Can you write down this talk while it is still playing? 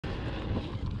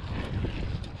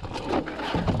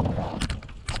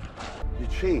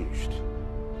changed.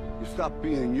 You stopped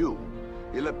being you.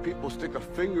 You let people stick a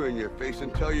finger in your face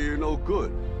and tell you you're no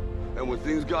good. And when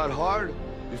things got hard,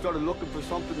 you started looking for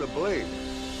something to blame,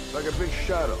 like a big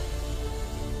shadow.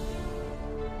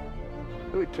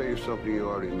 Let me tell you something you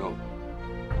already know.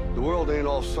 The world ain't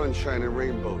all sunshine and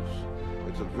rainbows.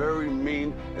 It's a very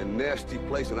mean and nasty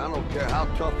place, and I don't care how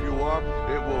tough you are,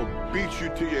 it will beat you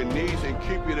to your knees and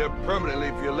keep you there permanently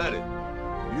if you let it.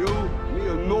 You, me,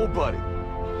 or nobody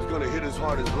is gonna hit as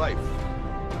hard as life.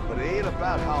 But it ain't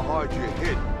about how hard you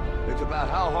hit. It's about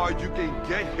how hard you can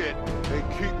get hit and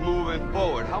keep moving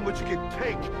forward. How much you can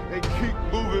take and keep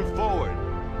moving forward.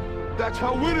 That's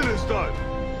how winning is done.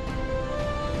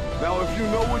 Now, if you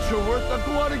know what you're worth, then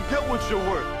go out and get what you're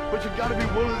worth. But you gotta be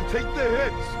willing to take the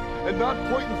hits and not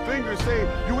pointing fingers saying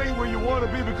you ain't where you want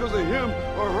to be because of him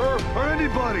or her or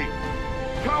anybody.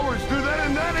 Cowards do that,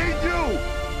 and that ain't you.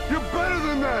 You're better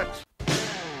than that.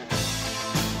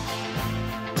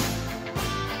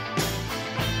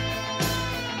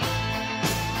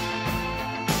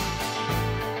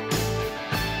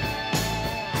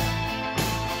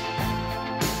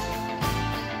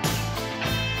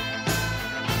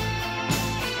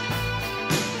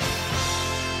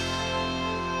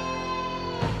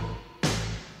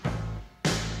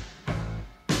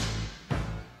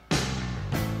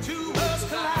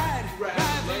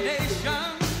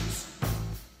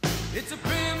 It's a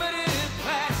primitive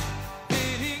clash,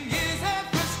 pitting years of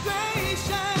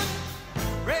frustration.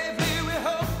 Bravely we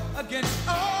hope against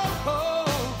all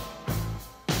hope.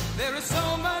 There is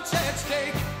so much at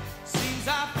stake. Seems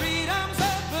our freedom's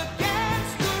up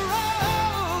against the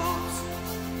ropes.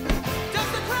 Does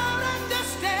the crowd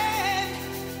understand?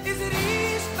 Is it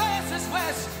east versus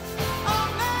west? Or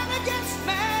man against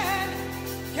man?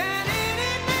 Can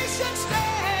any nation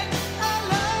stand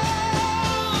alone?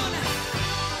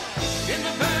 In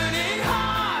the burning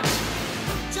heart,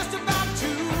 just about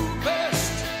to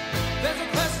burst, there's a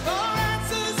quest for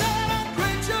answers and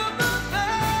unquenchable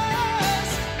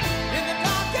thirst. In the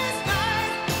darkest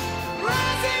night,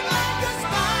 rising like a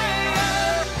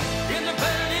fire. In the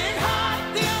burning heart,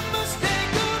 the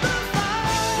unmistakable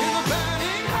fire. In the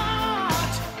burning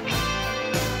heart.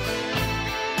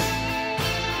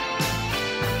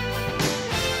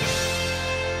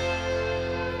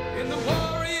 In the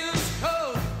warrior's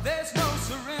code, there's no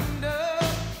surrender.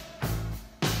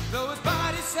 Though his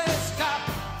body says stop,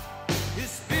 his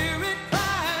spirit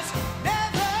cries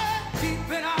never. Deep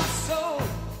in our soul,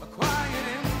 a quiet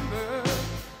ember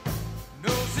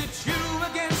knows it's you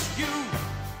against you.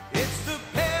 It's the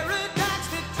paradox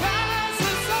that drives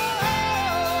us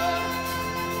all.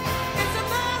 It's a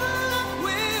battle of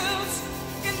wills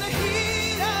in the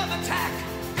heat of attack.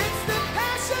 It's the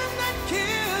passion that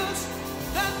kills.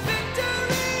 The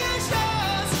victory is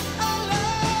yours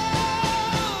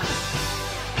alone.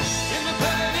 In the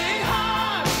burning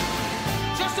heart,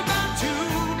 just about to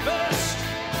burst,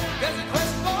 there's a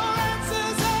quest for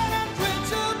answers and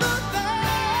unquenchable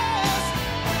thirst.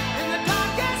 In the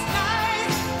darkest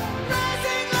night,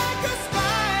 rising like a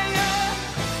fire.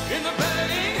 In the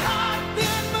burning heart, the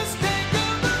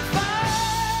unmistakable fire.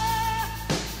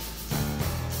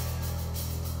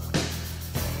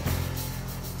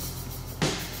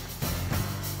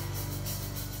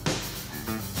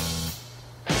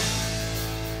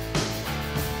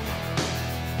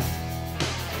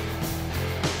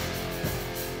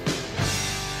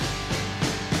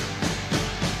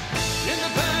 In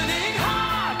the burning heart,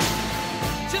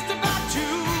 just about to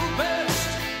burst,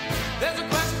 there's a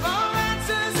quest for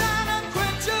answers and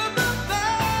unquenchable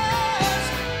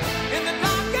thirst. In the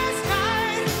darkest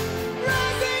night,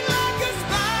 rising like a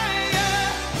fire.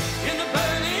 In the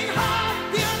burning heart,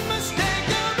 the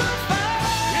unmistakable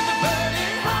fire. In the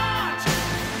burning heart,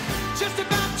 just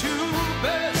about to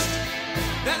burst,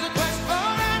 there's a quest for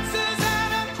answers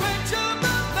and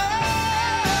unquenchable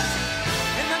thirst.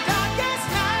 In the darkest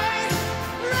night,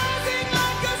 rising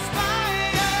like a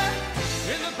fire.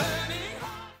 In the burning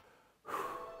heart.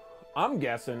 I'm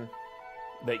guessing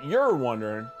that you're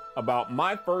wondering about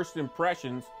my first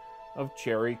impressions of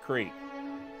Cherry Creek.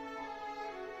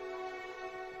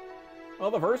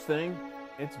 Well, the first thing,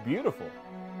 it's beautiful.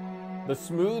 The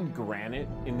smooth granite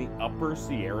in the upper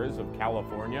Sierras of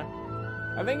California,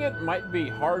 I think it might be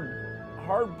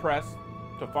hard-pressed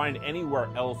to find anywhere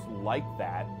else like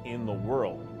that in the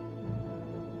world.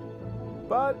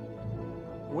 But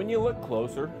when you look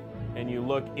closer and you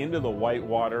look into the white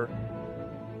water,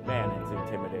 man, it's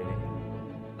intimidating.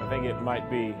 I think it might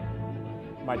be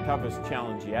my toughest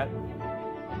challenge yet.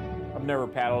 I've never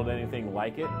paddled anything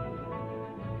like it.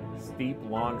 Steep,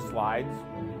 long slides,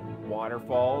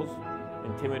 waterfalls,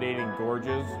 intimidating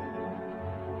gorges.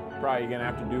 Probably gonna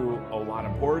have to do a lot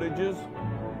of portages.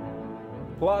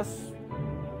 Plus,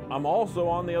 I'm also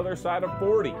on the other side of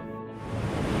 40.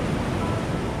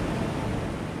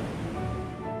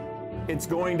 It's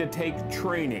going to take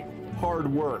training,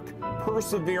 hard work,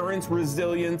 perseverance,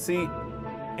 resiliency,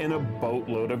 and a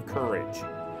boatload of courage.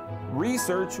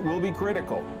 Research will be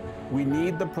critical. We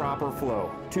need the proper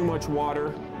flow. Too much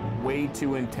water, way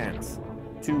too intense.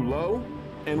 Too low,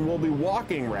 and we'll be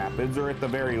walking rapids, or at the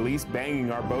very least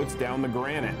banging our boats down the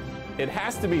granite. It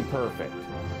has to be perfect,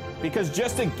 because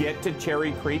just to get to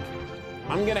Cherry Creek,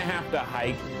 I'm gonna have to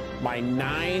hike my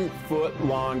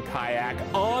 9-foot-long kayak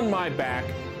on my back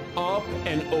up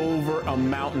and over a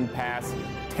mountain pass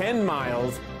 10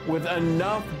 miles with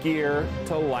enough gear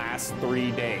to last 3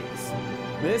 days.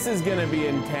 This is gonna be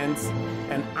intense,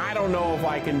 and I don't know if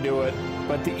I can do it,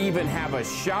 but to even have a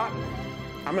shot,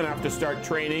 I'm gonna have to start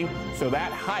training so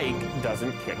that hike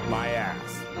doesn't kick my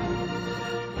ass.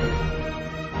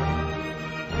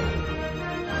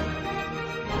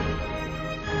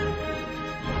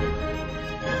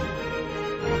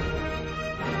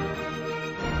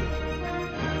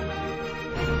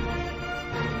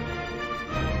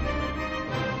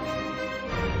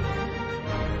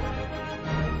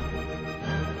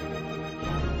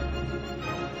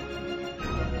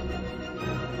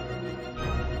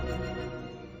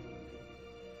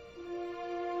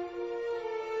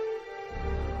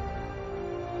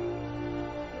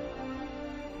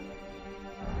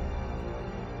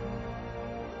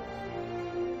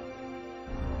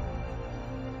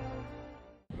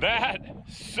 That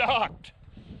sucked.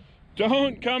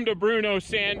 Don't come to Bruno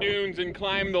Sand Dunes and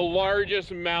climb the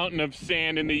largest mountain of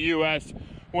sand in the US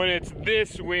when it's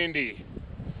this windy.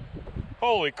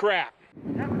 Holy crap.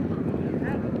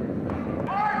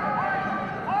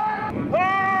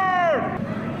 Hard!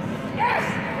 Yes!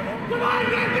 Come on,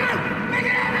 get there! Make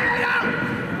it out, make it out!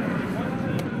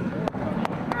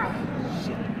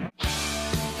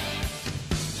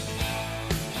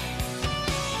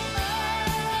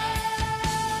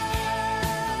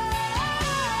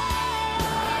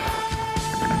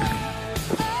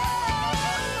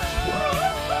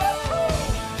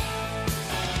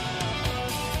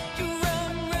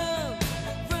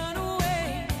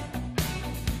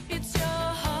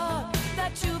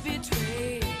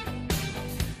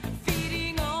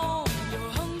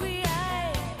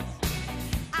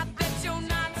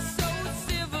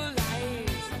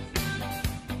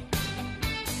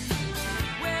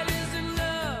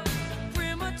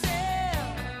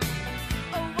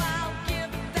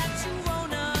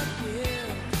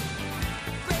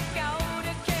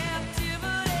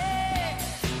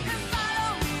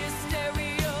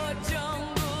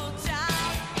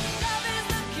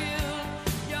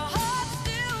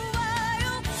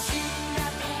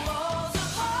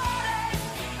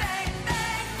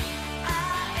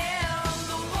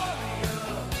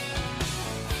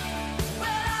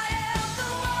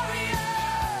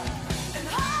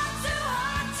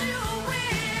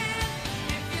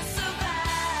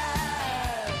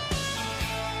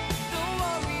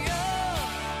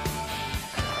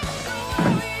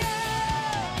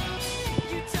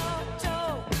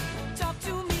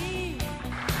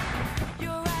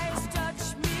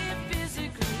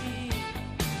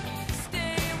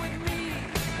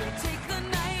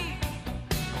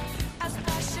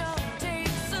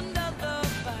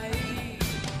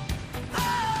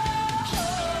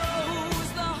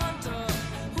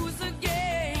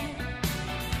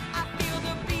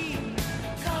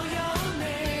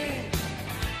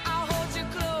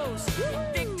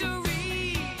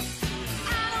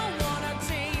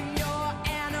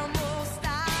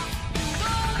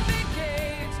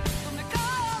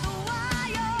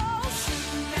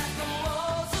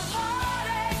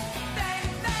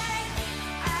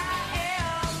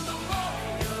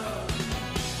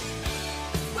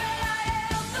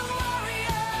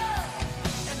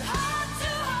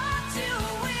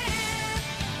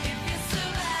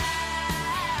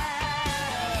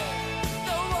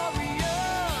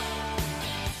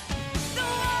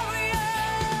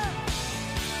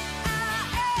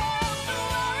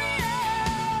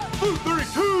 Boot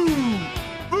 32!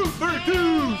 Boot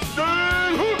 32!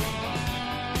 Stand hook!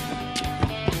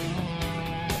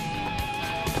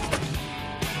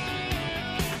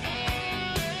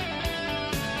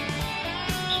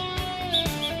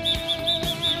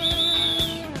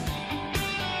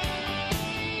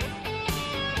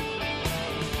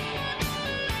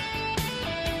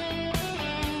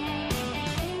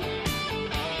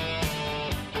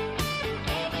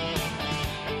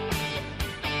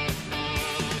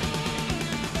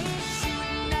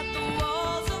 Shooting at the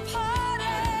walls of heart.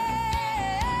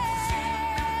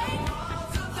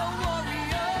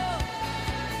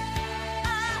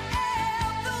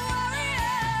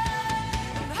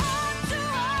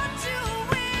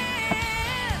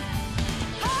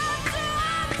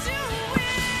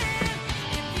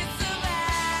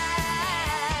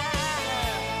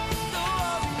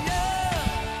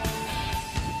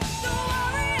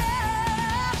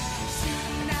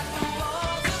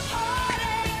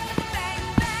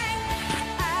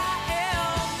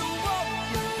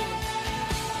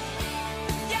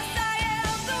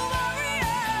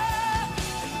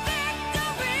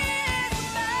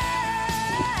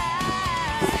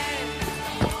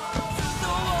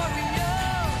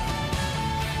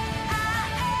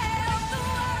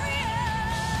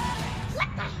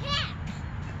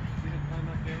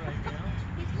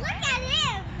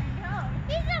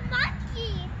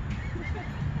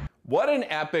 What an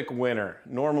epic winter.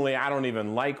 Normally I don't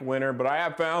even like winter, but I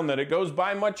have found that it goes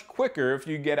by much quicker if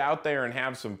you get out there and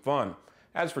have some fun.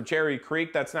 As for Cherry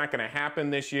Creek, that's not going to happen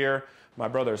this year. My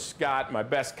brother Scott, my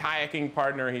best kayaking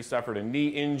partner, he suffered a knee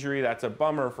injury. That's a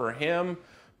bummer for him,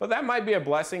 but that might be a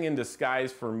blessing in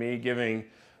disguise for me, giving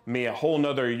me a whole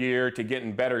nother year to get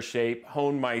in better shape,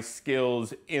 hone my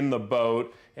skills in the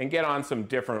boat, and get on some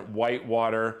different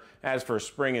whitewater. As for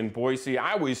spring in Boise,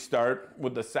 I always start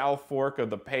with the South Fork of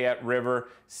the Payette River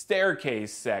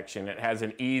staircase section. It has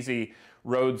an easy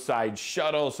roadside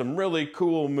shuttle, some really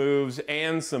cool moves,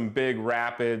 and some big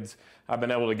rapids. I've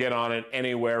been able to get on it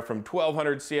anywhere from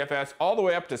 1200 CFS all the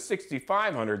way up to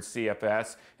 6500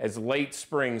 CFS, as late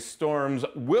spring storms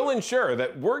will ensure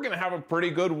that we're going to have a pretty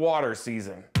good water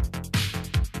season.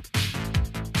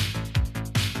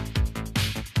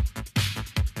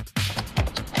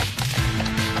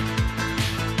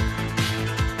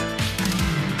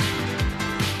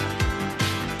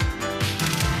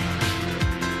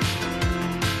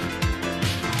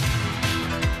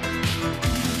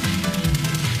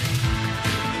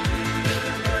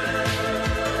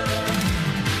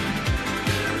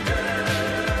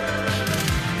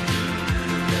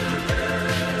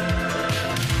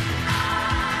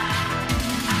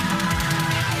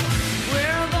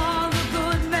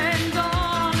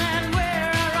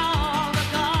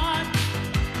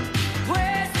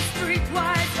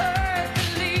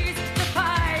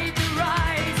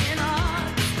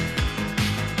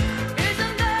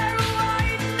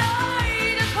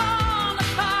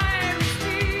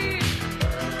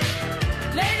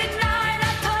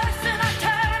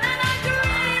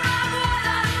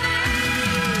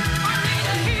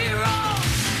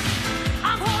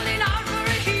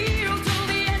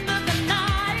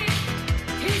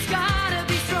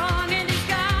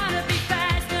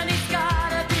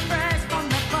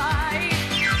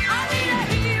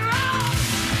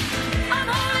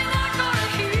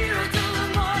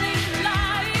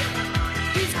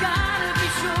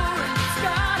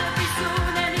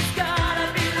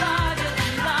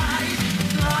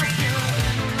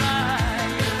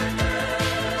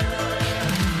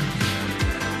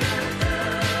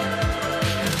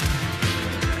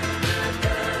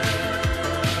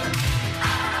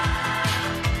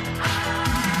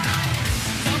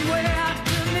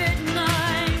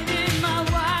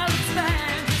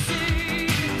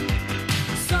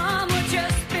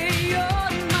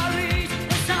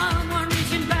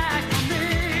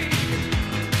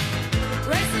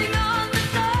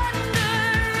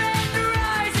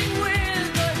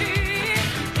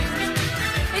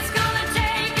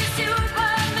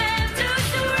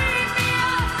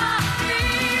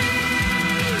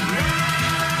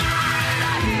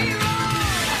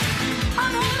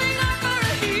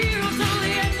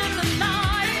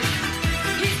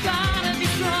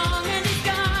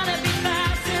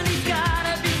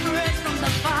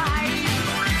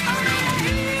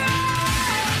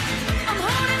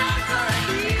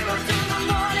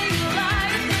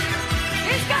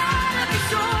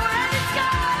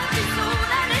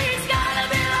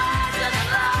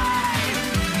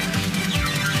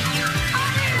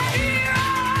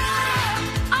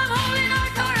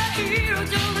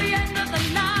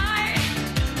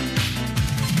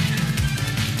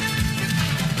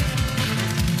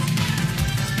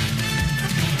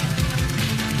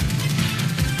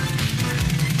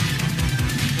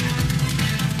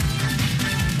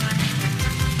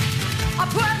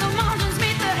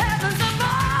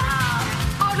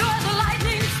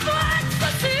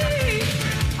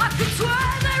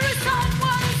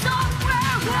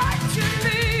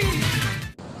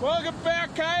 Welcome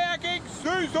back, kayaking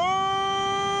season!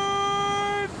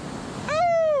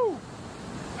 Ooh!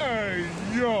 Hey,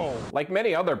 yo! Like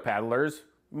many other paddlers,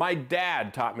 my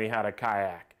dad taught me how to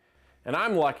kayak. And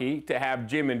I'm lucky to have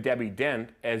Jim and Debbie Dent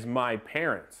as my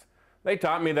parents. They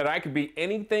taught me that I could be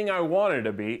anything I wanted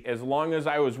to be as long as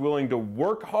I was willing to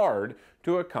work hard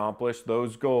to accomplish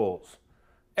those goals.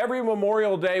 Every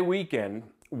Memorial Day weekend,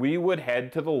 we would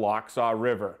head to the Locksaw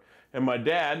River. And my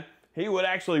dad, he would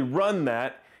actually run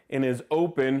that in his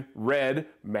open red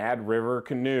Mad River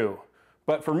canoe.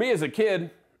 But for me as a kid,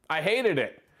 I hated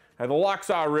it. The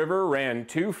Locksaw River ran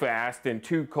too fast and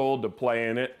too cold to play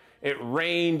in it. It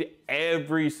rained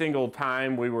every single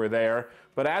time we were there.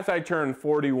 But as I turned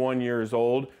 41 years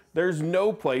old, there's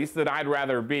no place that I'd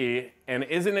rather be. And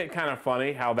isn't it kind of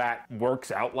funny how that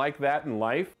works out like that in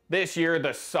life? This year,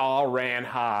 the saw ran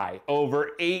high.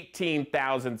 Over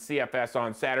 18,000 CFS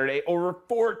on Saturday, over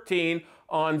 14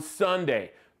 on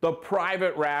Sunday. The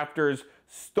private rafters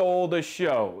stole the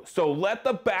show. So let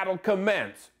the battle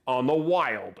commence on the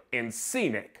wild and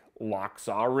scenic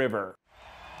Locksaw River.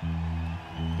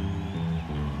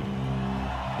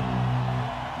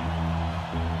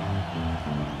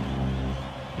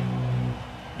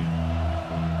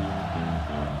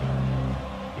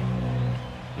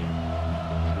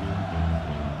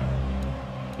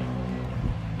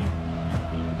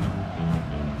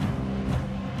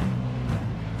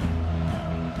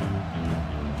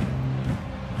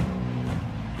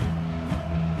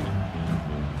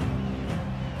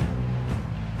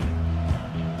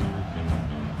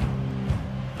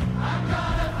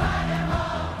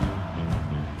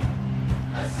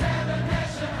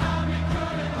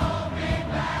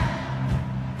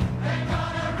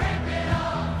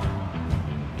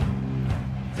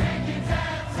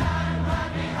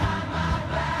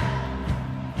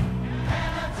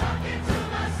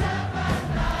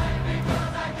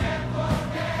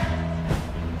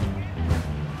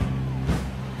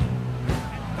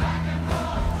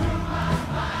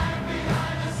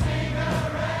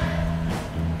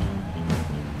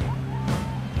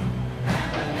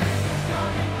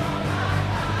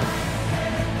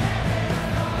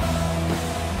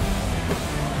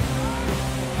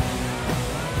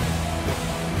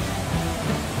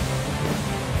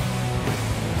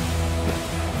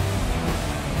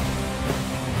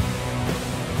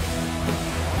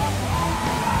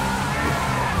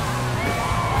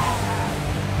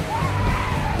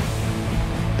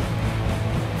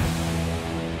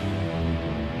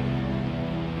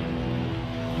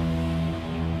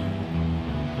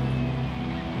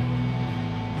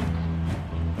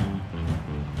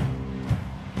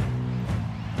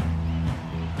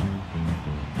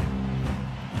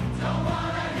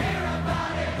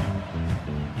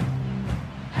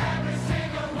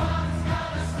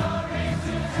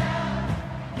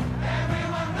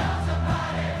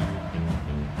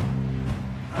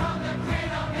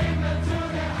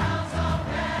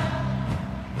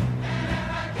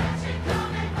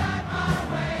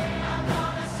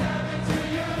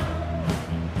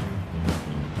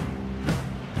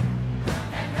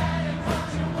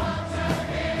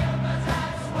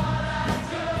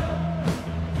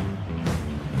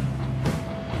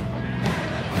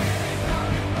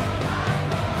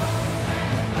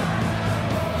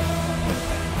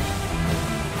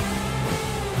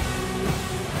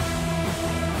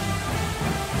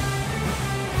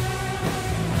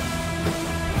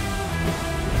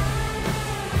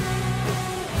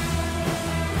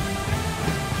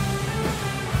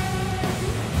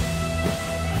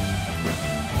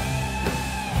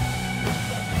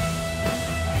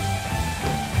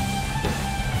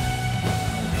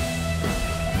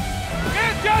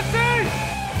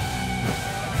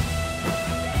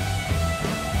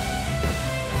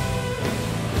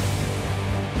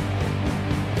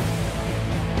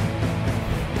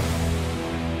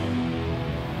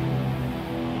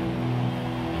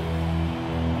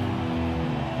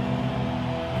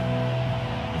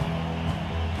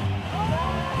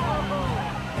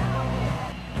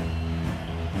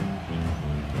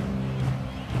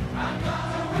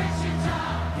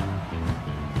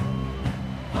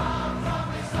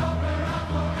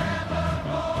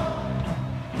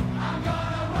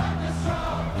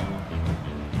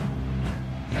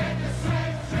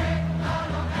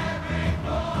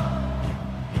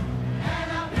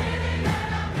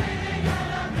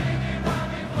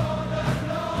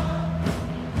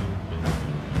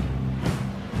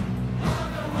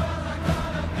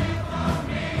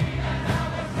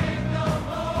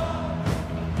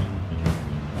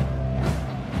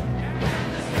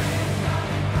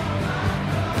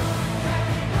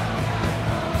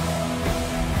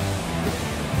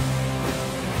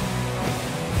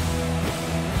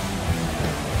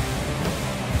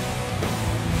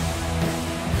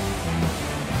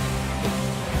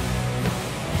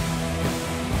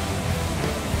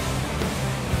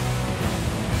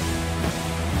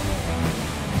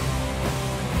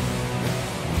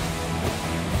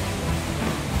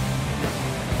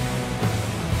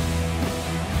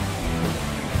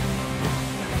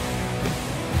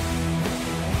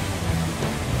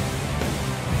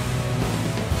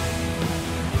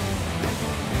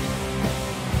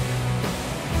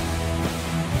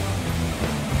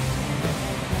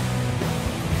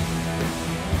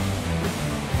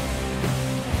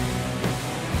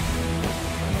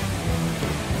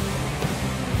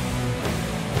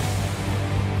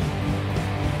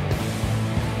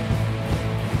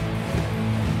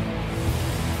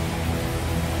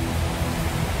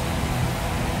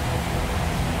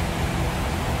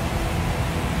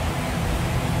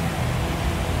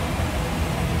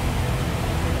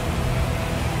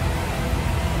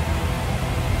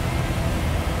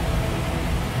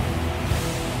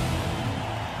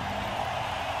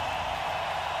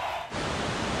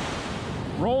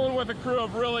 with a crew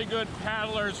of really good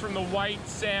paddlers from the White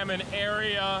Salmon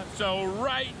area, so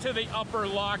right to the upper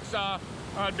Lochsa.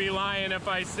 I'd be lying if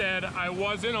I said I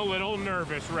wasn't a little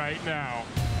nervous right now.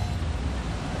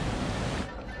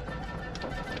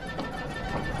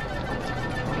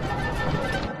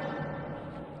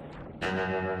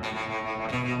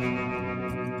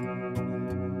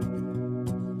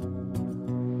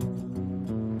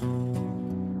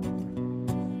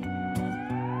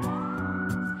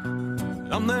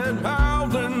 I'm that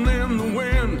howling in the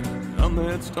wind, I'm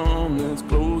that storm that's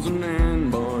closing in,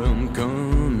 boy, I'm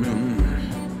coming.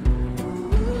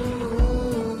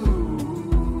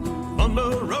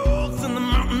 Thunder rolls and the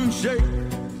mountains shake,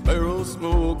 barrel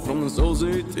smoke from the souls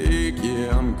they take,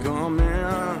 yeah, I'm coming.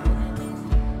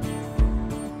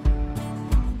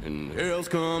 And hell's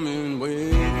coming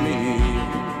with me.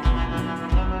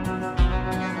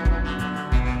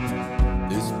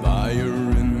 This fire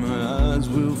in my eyes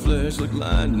will flash like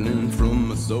lightning from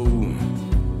my soul.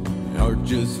 Heart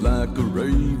just like a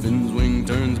raven's wing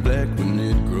turns black when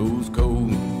it grows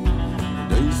cold.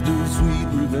 Taste of sweet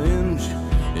revenge,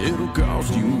 it'll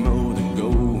cost you more than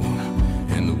gold.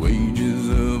 And the wages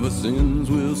of our sins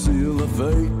will seal our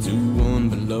fate to one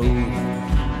below.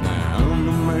 Now I'm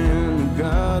the man of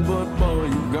God, but boy,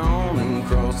 you've gone and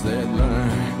crossed that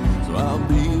line. So I'll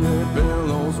be that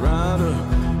bellows rider,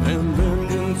 and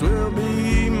vengeance will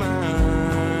be mine.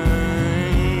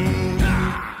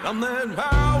 I'm that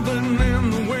howling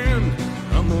in the wind,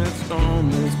 I'm that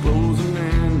storm that's closing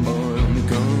in, boy, I'm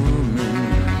coming.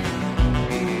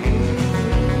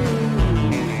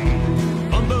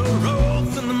 Thunder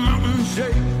rolls and the mountains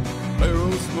shake,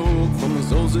 barrel smoke from the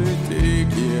souls they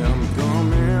take, yeah, I'm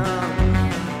coming.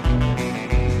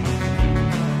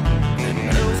 And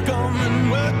hell's coming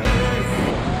with me.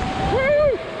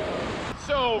 Woo!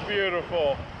 So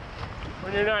beautiful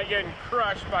when you're not getting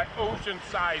crushed by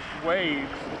ocean-sized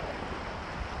waves.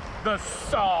 The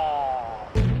saw.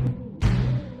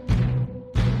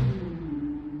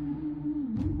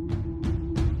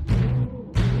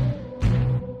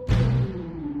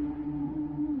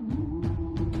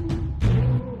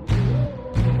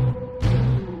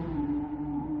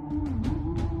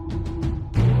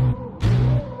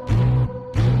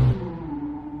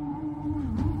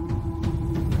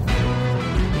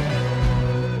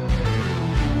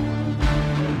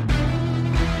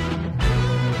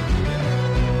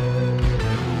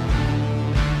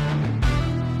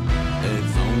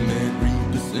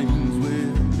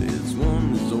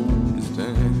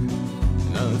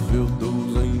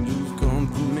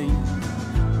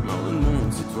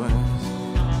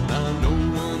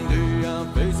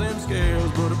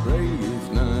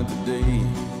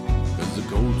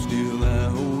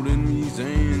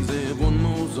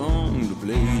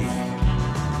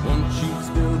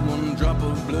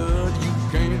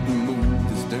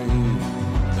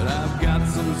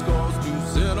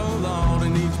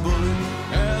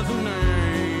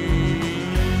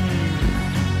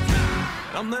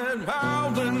 I'm that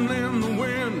howling in the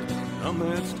wind, I'm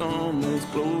that storm that's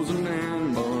closing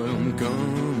in, boy, I'm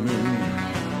coming.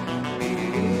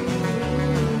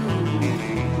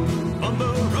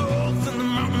 Thunder rolls and the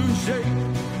mountains shake,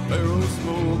 barrel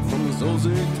smoke from the souls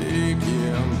they take,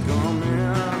 yeah, I'm coming.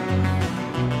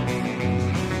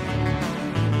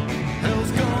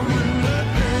 Hell's coming with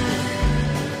me,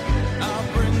 I'll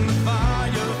bring the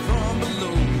fire from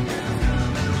below.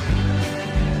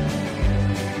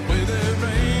 Where there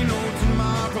ain't no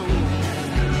tomorrow,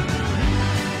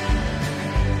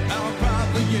 I'll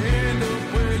probably end up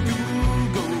where you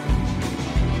go.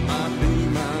 Might be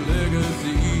my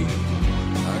legacy,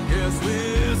 I guess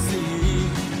we'll see.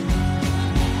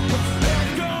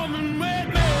 They're coming with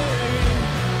me,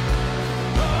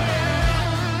 oh yeah.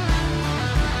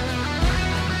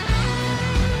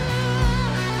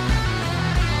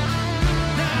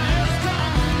 Now it's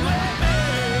coming with me.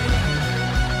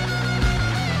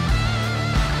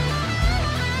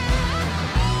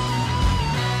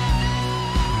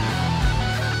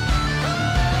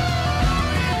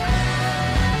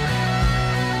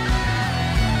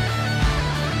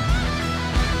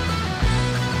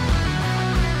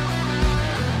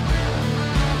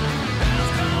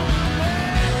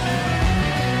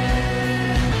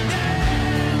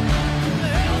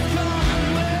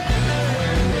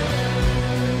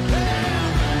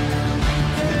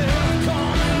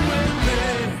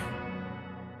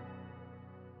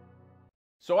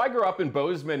 So I grew up in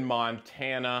Bozeman,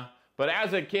 Montana, but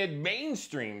as a kid,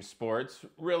 mainstream sports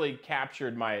really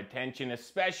captured my attention,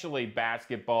 especially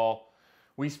basketball.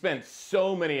 We spent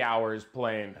so many hours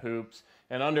playing hoops,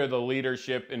 and under the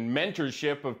leadership and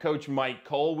mentorship of Coach Mike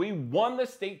Cole, we won the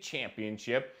state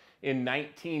championship in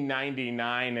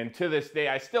 1999, and to this day,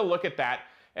 I still look at that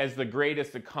as the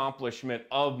greatest accomplishment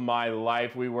of my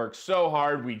life. We worked so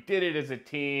hard, we did it as a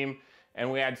team,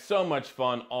 and we had so much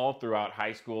fun all throughout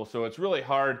high school. So it's really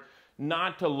hard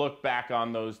not to look back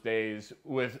on those days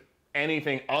with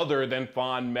anything other than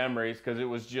fond memories, because it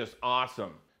was just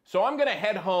awesome. So I'm gonna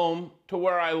head home to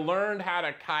where I learned how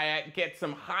to kayak, get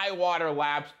some high water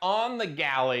laps on the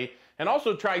galley, and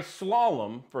also try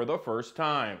slalom for the first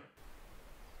time.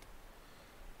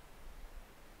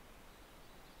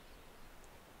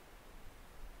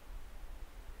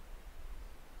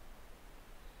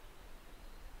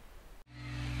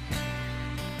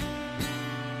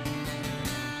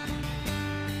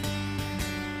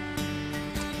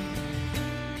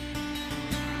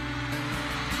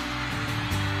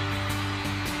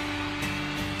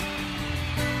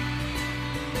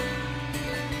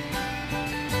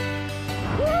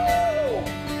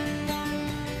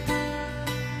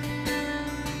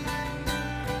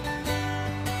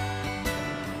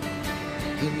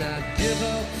 And I'd give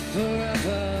up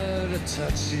forever to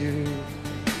touch you,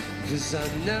 'cause I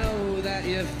know that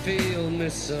you feel me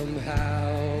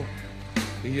somehow.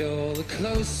 You're the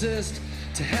closest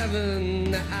to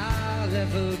heaven that I'll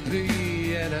ever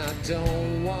be, and I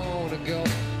don't wanna go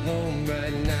home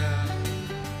right now,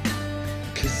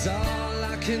 'cause all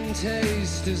I can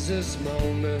taste is this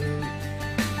moment,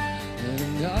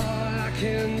 and all I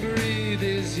can breathe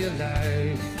is your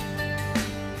life.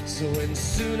 So when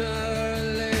sooner or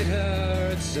later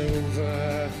it's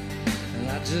over,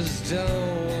 I just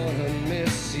don't wanna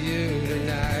miss you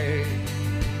tonight.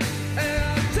 And I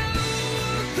don't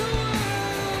want the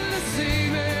world to see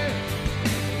me,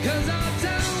 'cause I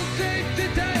don't think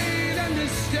that they'd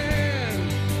understand.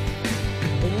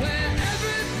 When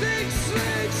everything's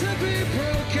made to be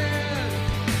broken,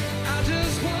 I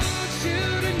just want you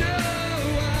to know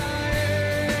I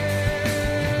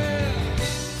am.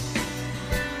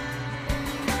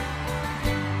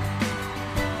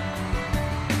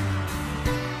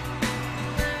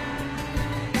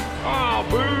 Oh,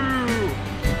 boo!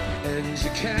 And you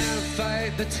can't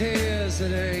fight the tears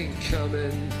that ain't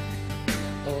coming,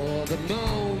 or the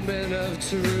moment of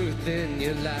truth in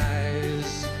your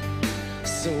lies.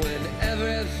 So when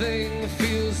everything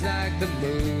feels like the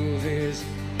movies,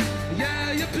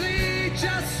 yeah, you bleed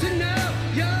just to know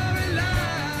you're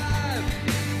alive.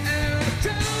 And I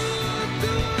don't want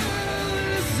the world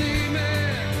to see me,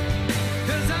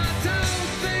 'cause I don't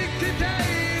think that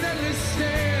they'd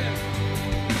understand.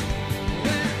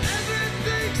 When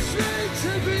everything's made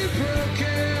to be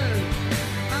broken,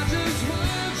 I just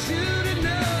want you to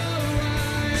know I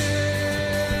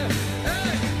am.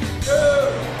 Hey!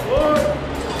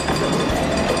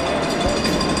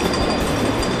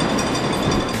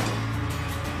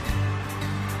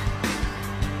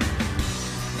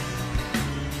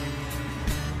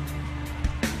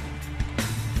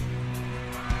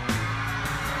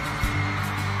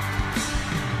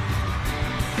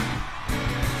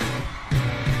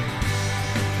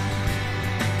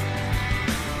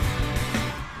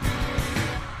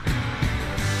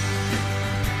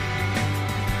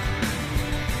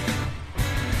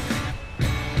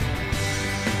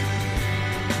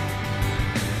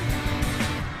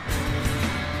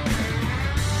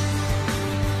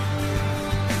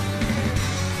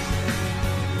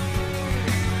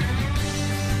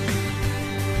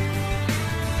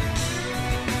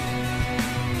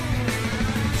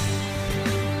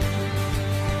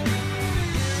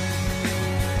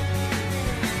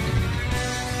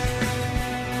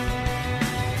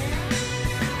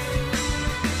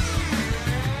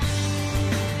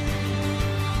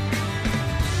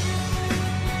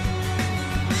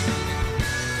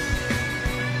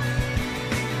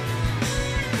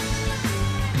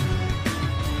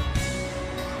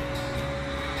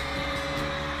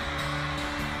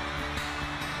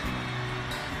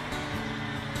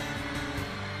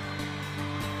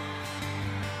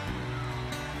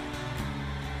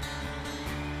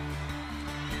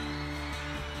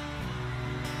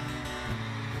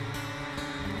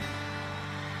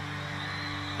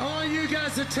 I want you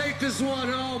guys to take this one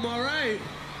home, all right?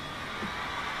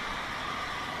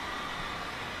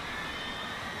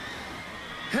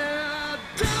 And I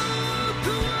don't want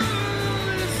the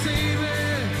world to see me,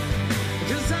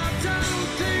 'cause I don't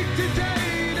think that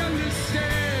they'd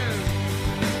understand.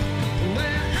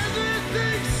 When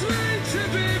everything's made to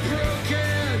be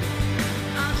broken,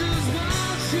 I just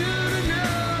want you to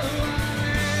know I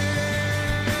am.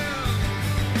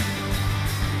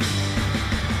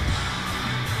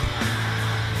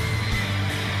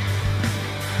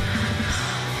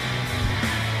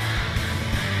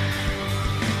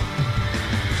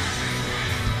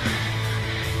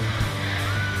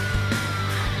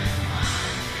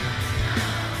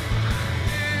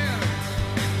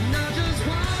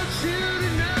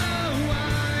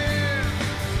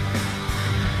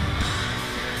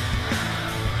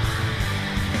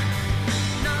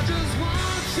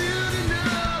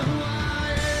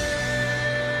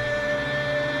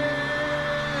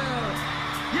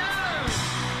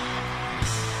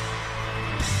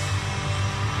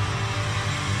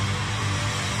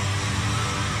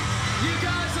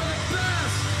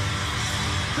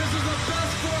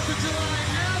 best 4th of July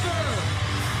ever!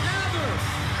 Ever!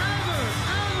 Ever!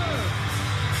 Ever!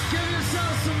 Give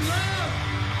yourself some love!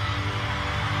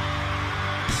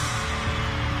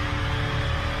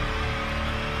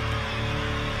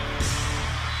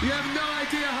 You have no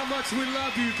idea how much we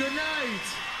love you. Good night!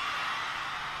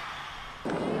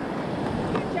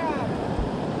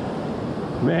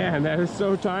 Man, that is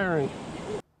so tiring.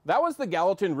 That was the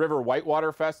Gallatin River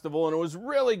Whitewater Festival, and it was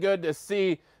really good to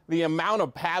see the amount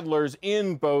of paddlers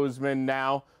in Bozeman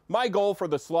now. My goal for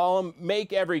the slalom,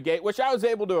 make every gate, which I was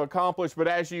able to accomplish, but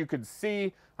as you could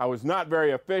see, I was not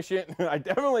very efficient. I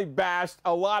definitely bashed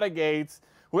a lot of gates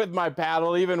with my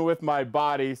paddle, even with my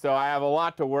body, so I have a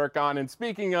lot to work on. And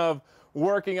speaking of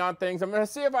working on things, I'm going to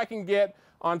see if I can get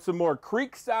on some more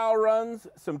creek-style runs,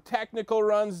 some technical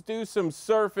runs, do some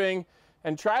surfing,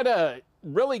 and try to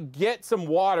really get some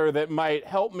water that might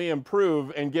help me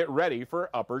improve and get ready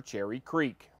for Upper Cherry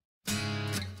Creek.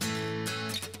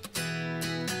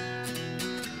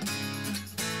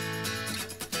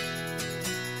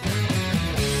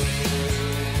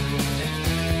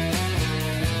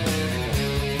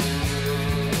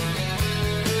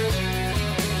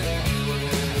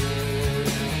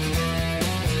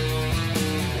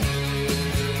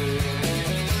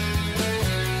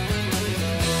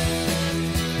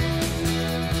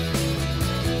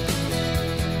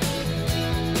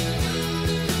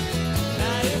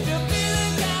 Now if you're feeling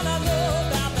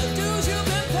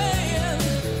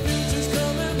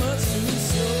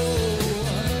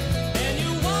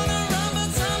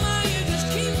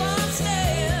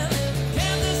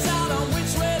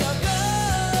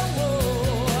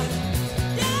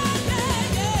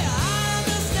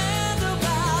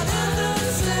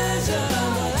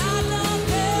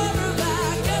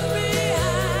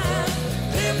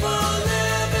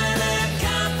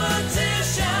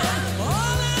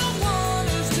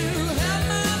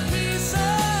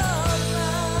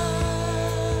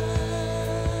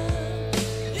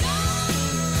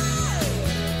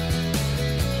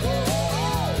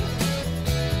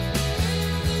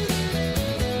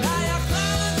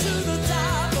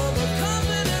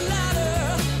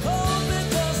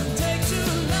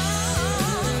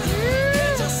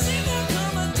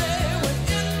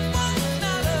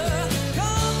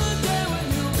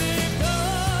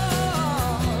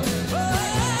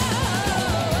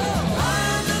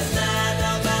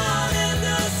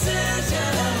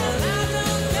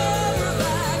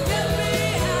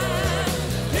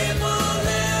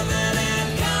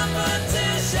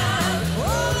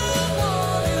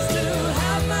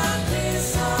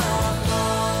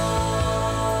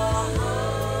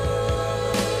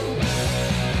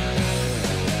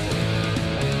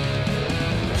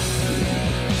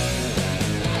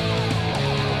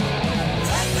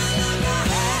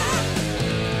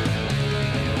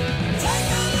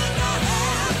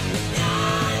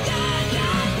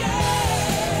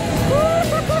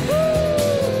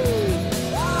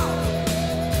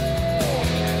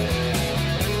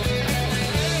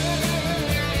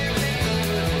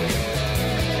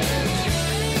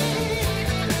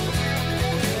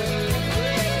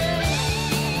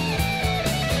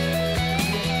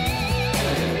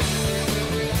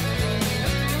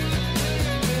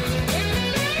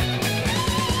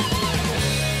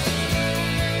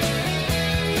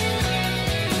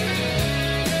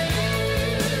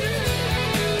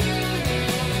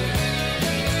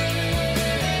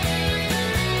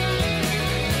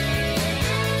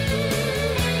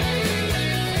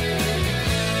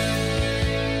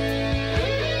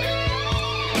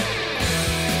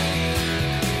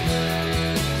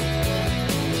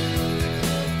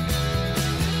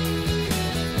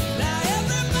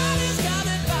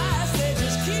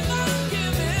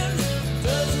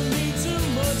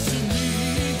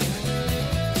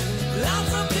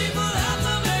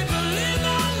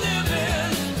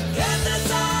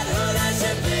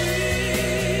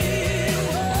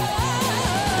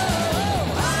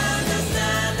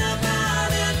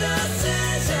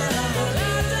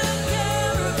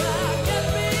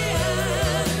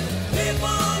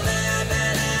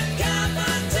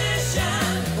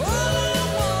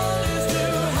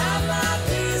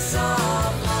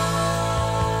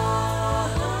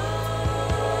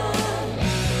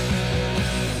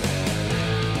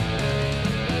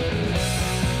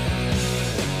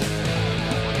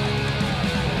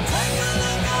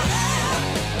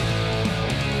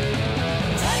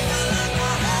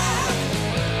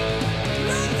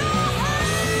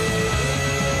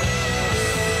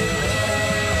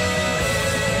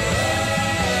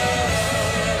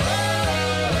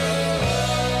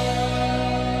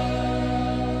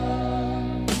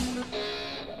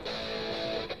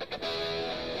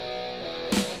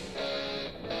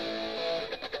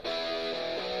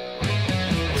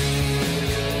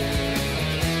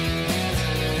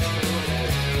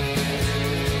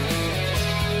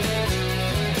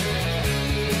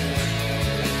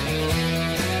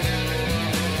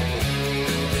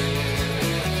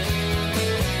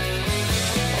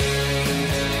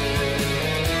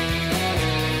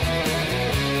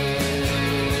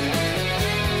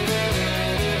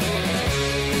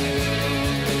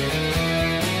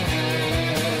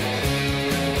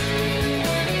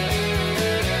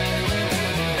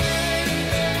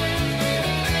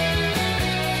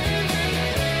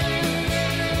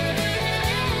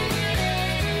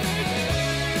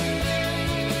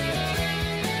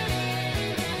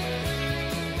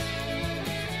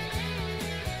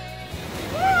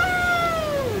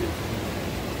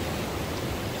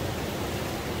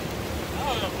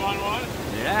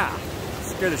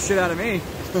Scared the shit out of me.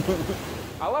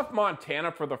 I left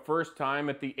Montana for the first time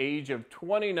at the age of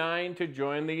 29 to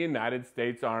join the United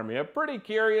States Army. A pretty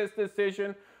curious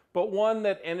decision, but one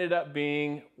that ended up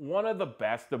being one of the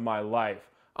best of my life.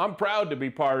 I'm proud to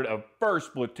be part of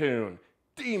 1st Platoon,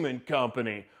 Demon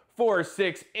Company,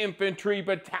 4-6 Infantry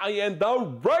Battalion,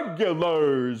 the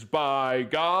Regulars, by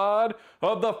God,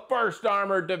 of the 1st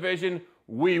Armored Division.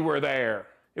 We were there.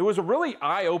 It was a really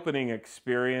eye-opening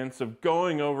experience of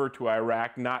going over to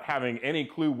Iraq, not having any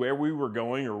clue where we were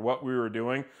going or what we were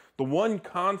doing. The one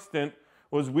constant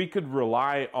was we could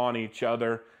rely on each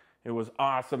other. It was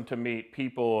awesome to meet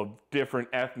people of different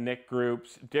ethnic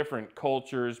groups, different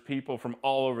cultures, people from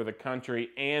all over the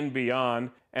country and beyond.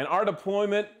 And our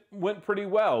deployment went pretty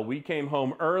well. We came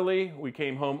home early, we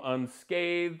came home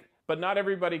unscathed, but not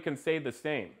everybody can say the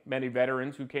same. Many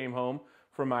veterans who came home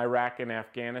from Iraq and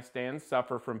Afghanistan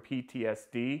suffer from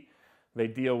PTSD. They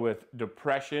deal with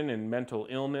depression and mental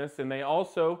illness, and they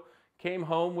also came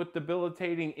home with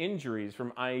debilitating injuries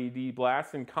from IED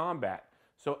blasts in combat.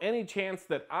 So any chance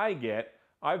that I get,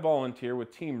 I volunteer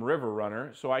with Team River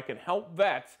Runner so I can help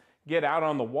vets get out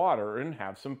on the water and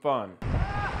have some fun.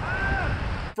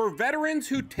 For veterans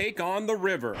who take on the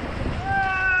river,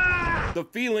 the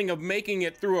feeling of making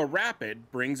it through a rapid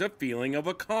brings a feeling of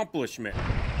accomplishment.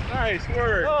 Nice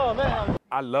work. Oh, man.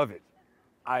 I love it.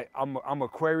 I'm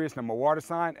Aquarius and I'm a water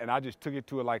sign, and I just took it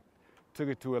to it like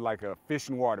a fish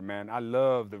in water, man. I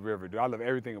love the river, dude. I love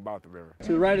everything about the river.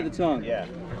 To the right of the tongue. Yeah.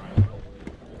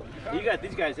 You got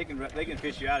these guys, they can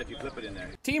fish you out if you flip it in there.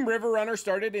 Team River Runner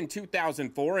started in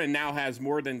 2004 and now has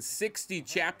more than 60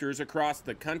 chapters across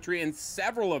the country, and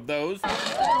several of those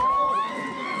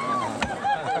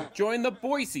joined the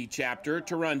Boise chapter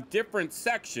to run different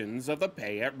sections of the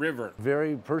Payette River.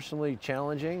 Very personally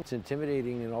challenging. It's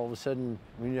intimidating, and all of a sudden,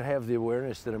 when you have the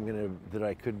awareness that that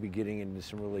I could be getting into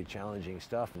some really challenging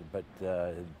stuff, but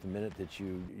the minute that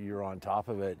you're on top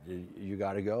of it, you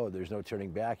got to go. There's no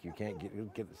turning back. You can't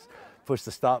push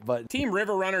the stop button. Team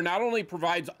River Runner not only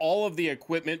provides all of the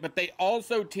equipment, but they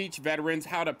also teach veterans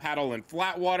how to paddle in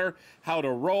flat water, how to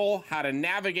roll, how to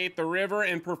navigate the river,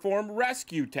 and perform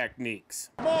rescue techniques.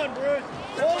 Come on, Bruce.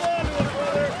 Hold on to it,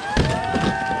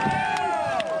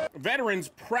 brother. Veterans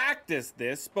practice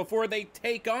this before they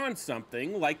take on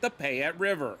something like the Payette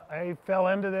River. I fell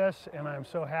into this, and I'm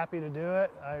so happy to do it.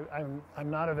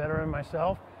 I'm not a veteran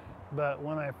myself, but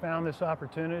when I found this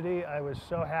opportunity, I was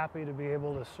so happy to be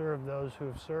able to serve those who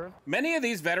have served. Many of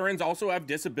these veterans also have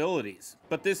disabilities,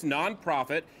 but this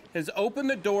nonprofit has opened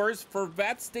the doors for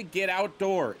vets to get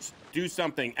outdoors, do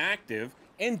something active,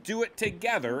 and do it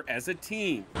together as a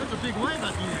team. That's a big wave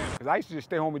up here. Because I used to just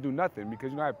stay home and do nothing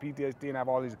because, I have PTSD and I have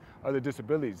all these other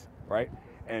disabilities, right?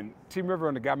 And Team River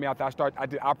Runner got me out there. I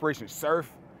did Operation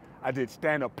Surf. I did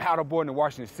stand-up paddleboarding in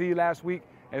Washington Sea last week.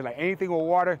 And it's like anything with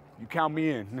water, you count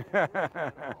me in.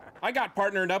 I got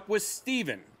partnered up with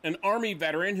Steven, an Army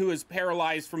veteran who is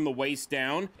paralyzed from the waist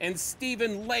down, and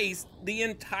Steven laced the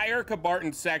entire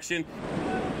Cabarton section.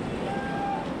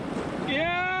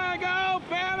 Yeah, go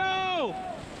paddle!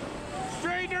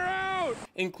 Straighten her out!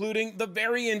 Including the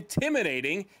very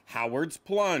intimidating Howard's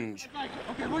Plunge.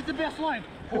 Okay, where's the best line?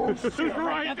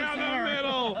 Right down the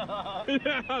middle!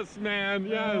 Yes, man,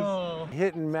 yes.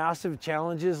 Hitting massive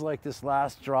challenges like this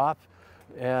last drop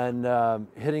and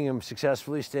hitting them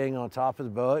successfully, staying on top of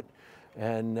the boat,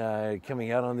 and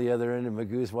coming out on the other end of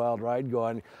Magoo's Wild Ride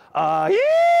going,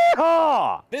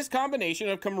 yee-haw! This combination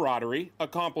of camaraderie,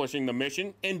 accomplishing the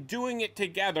mission, and doing it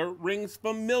together rings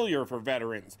familiar for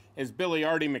veterans. As Billy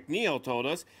Artie McNeil told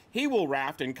us, he will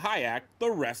raft and kayak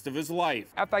the rest of his life.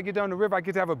 After I get down the river, I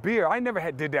get to have a beer. I never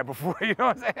did that before, you know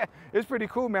what I'm saying? It's pretty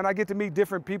cool, man. I get to meet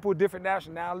different people, different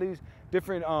nationalities,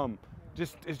 different,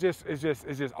 it's just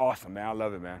awesome, man. I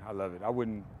love it, man. I love it. I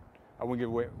wouldn't give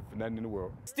away for nothing in the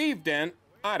world. Steve Dent,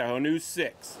 Idaho News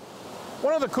 6.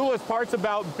 One of the coolest parts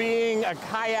about being a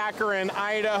kayaker in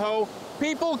Idaho,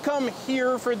 people come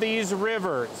here for these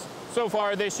rivers. So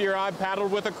far this year, I've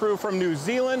paddled with a crew from New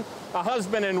Zealand, a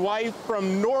husband and wife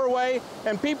from Norway,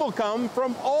 and people come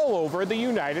from all over the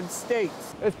United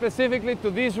States. Specifically to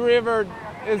this river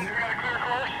is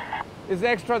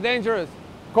extra dangerous.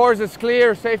 Course is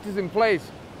clear, safety is in place.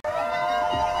 Are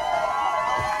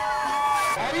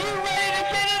you ready to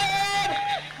get it on?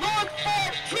 North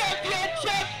Fork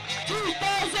Championship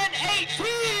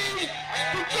 2018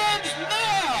 begins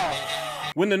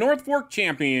now! When the North Fork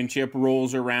Championship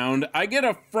rolls around, I get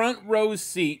a front row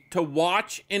seat to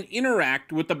watch and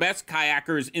interact with the best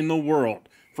kayakers in the world.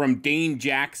 From Dane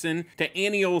Jackson to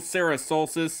Aniol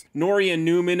Sarasolsis, Noria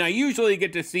Newman, I usually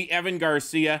get to see Evan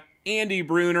Garcia, Andy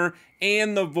Bruner,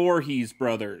 and the Voorhees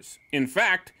brothers. In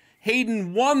fact,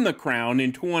 Hayden won the crown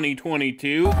in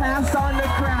 2022. Pass on the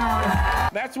crown.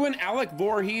 That's when Alec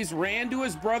Voorhees ran to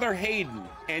his brother Hayden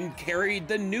and carried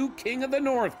the new king of the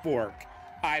North Fork,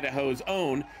 Idaho's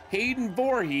own Hayden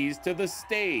Voorhees, to the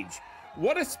stage.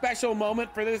 What a special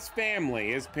moment for this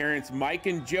family as parents Mike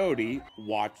and Jody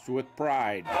watched with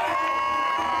pride.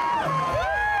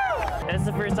 This is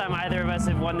the first time either of us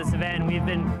have won this event.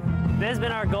 This has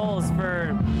been our goals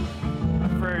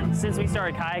since we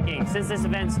started kayaking. Since this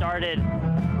event started,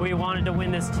 we wanted to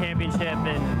win this championship,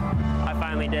 and I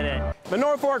finally did it. The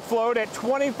North Fork flowed at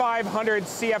 2,500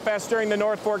 CFS during the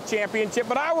North Fork Championship,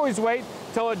 but I always wait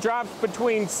till it drops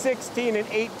between 1,600 and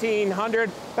 1,800.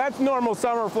 That's normal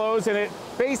summer flows, and it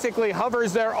basically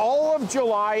hovers there all of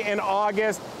July and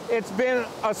August. It's been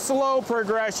a slow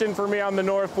progression for me on the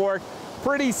North Fork.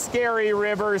 Pretty scary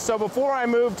river, so before I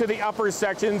move to the upper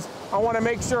sections, I want to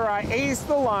make sure I ace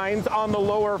the lines on the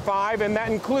lower 5, and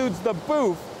that includes the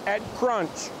booth at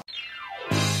Crunch.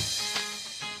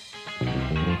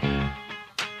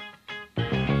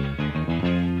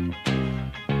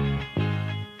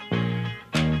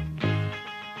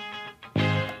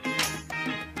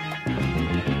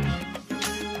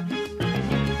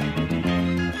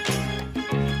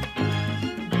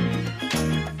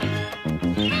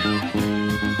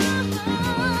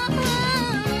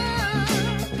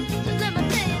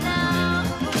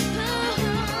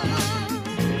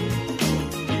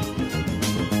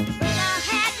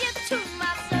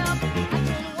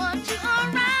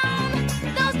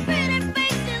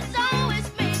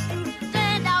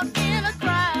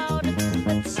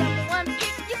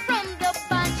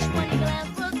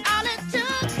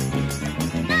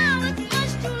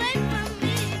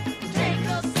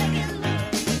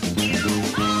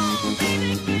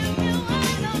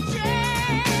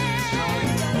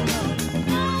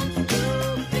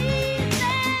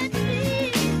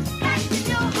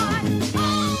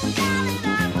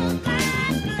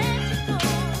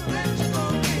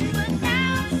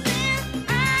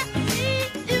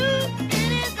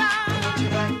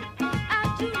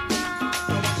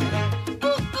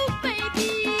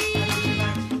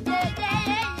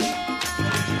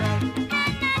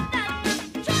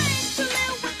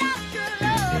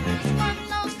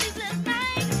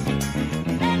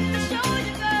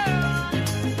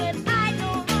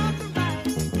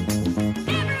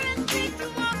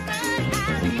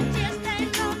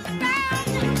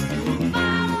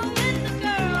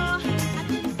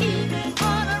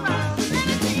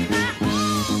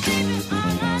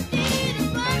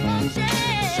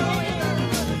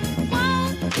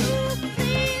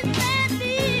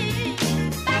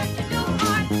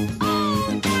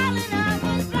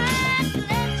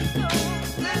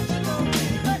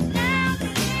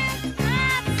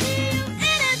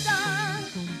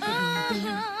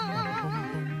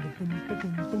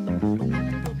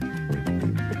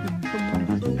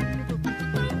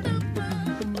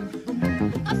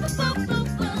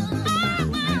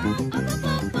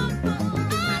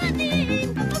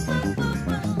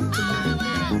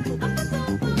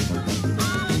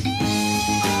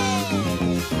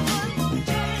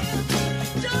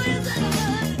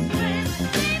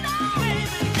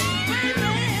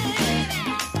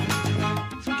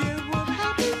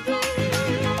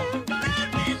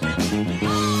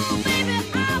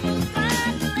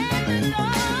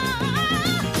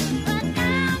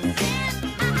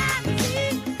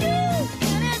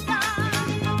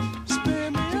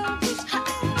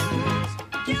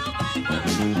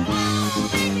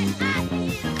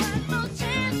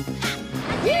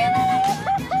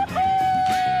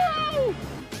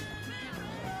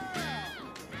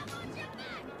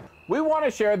 We want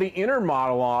to share the inner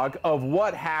monologue of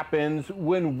what happens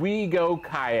when we go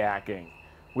kayaking.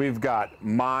 We've got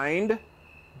mind,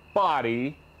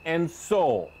 body, and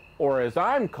soul, or as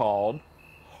I'm called,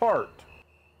 heart.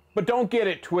 But don't get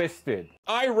it twisted.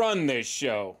 I run this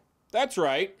show. That's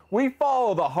right. We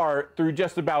follow the heart through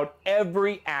just about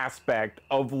every aspect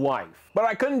of life. But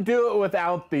I couldn't do it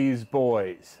without these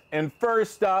boys. And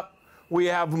first up, we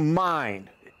have mind,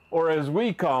 or as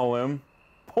we call him,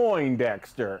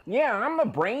 Poindexter. Yeah, I'm the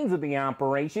brains of the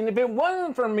operation. If it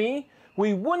wasn't for me,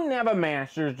 we wouldn't have a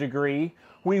master's degree.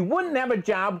 We wouldn't have a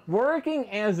job working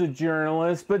as a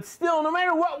journalist, but still, no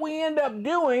matter what we end up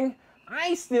doing,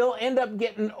 I still end up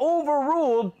getting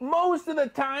overruled most of the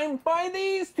time by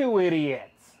these two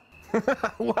idiots.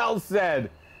 Well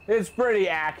said. It's pretty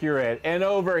accurate. And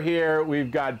over here,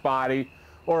 we've got Body,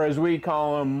 or as we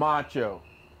call him, Macho.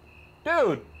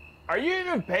 Dude, are you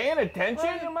even paying attention?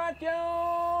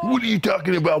 What are you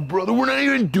talking about, brother? We're not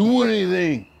even doing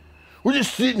anything. We're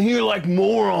just sitting here like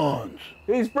morons.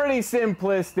 He's pretty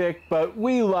simplistic, but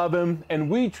we love him and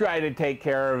we try to take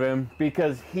care of him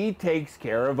because he takes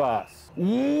care of us.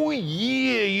 Oh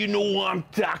yeah, you know what I'm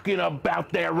talking about.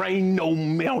 There ain't no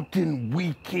mountain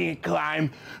we can't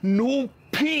climb, no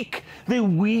peak that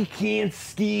we can't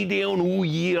ski down. Oh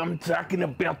yeah, I'm talking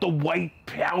about the white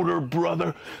powder,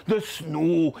 brother. The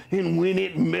snow, and when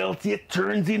it melts, it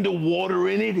turns into water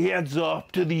and it heads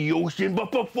off to the ocean.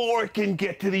 But before it can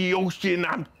get to the ocean,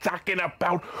 I'm talking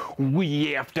about we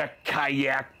have to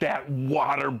kayak that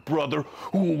water, brother.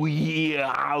 Oh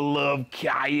yeah, I love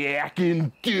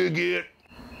kayaking. Dig it.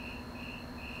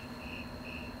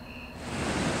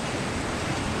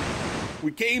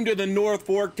 We came to the North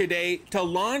Fork today to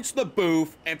launch the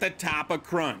booth at the top of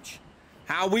Crunch.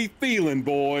 How we feeling,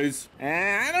 boys?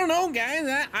 I don't know, guys.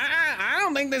 I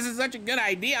don't think this is such a good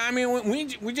idea. I mean,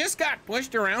 we just got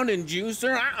pushed around in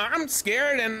Juicer. I'm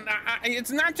scared, and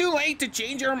it's not too late to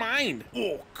change our mind.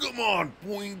 Oh, come on,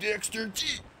 Poindexter.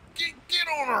 Get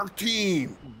on our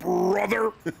team,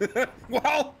 brother.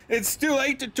 Well, it's too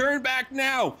late to turn back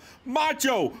now.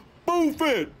 Macho, boof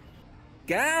it.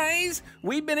 Guys,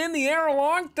 we've been in the air a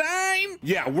long time.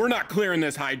 Yeah, we're not clearing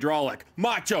this hydraulic.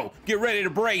 Macho, get ready to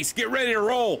brace. Get ready to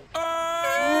roll.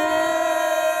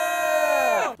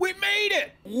 We made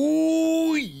it.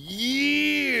 Oh,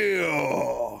 yeah.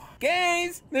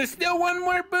 Guys, there's still one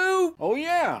more booth. Oh,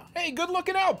 yeah. Hey, good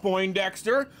looking out,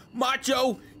 Poindexter.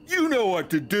 Macho, you know what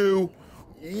to do.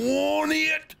 Want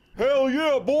it? Hell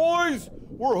yeah, boys.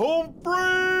 We're home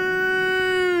free.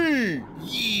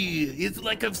 Yeah, it's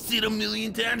like I've said a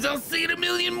million times. I'll say it a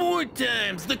million more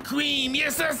times. The cream,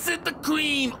 yes, I said the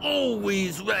cream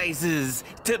always rises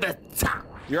to the top.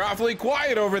 You're awfully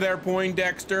quiet over there,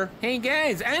 Poindexter. Hey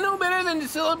guys, I know better than to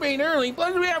celebrate early.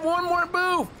 Plus we have one more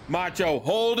booth. Macho,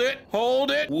 hold it,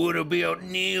 hold it. What about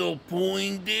Neil,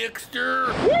 Poindexter?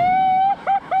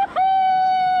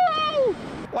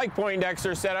 Like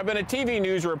Poindexter said, I've been a TV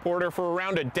news reporter for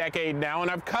around a decade now, and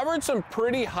I've covered some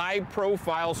pretty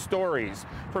high-profile stories,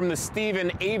 from the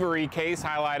Stephen Avery case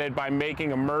highlighted by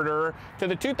Making a Murderer, to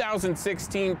the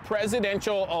 2016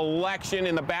 presidential election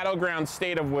in the battleground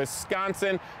state of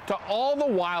Wisconsin, to all the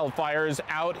wildfires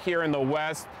out here in the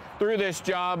West. Through this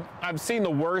job, I've seen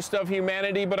the worst of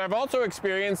humanity, but I've also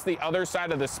experienced the other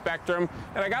side of the spectrum,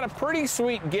 and I got a pretty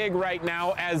sweet gig right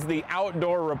now as the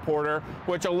outdoor reporter,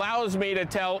 which allows me to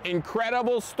tell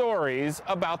incredible stories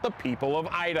about the people of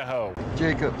Idaho.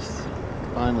 Jacobs,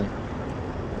 finally.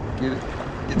 Get it.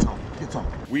 It's home. It's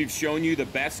home. We've shown you the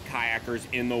best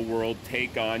kayakers in the world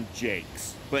take on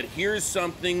Jakes, but here's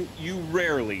something you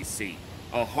rarely see.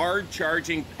 A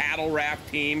hard-charging paddle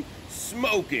raft team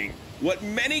smoking what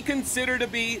many consider to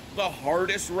be the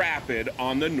hardest rapid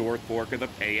on the North Fork of the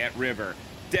Payette River,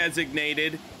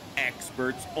 designated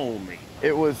experts only.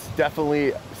 It was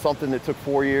definitely something that took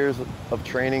 4 years of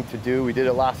training to do. We did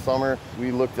it last summer. We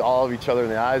looked all of each other in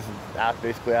the eyes and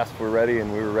basically asked if we were ready,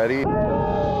 and we were ready.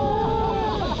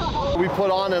 We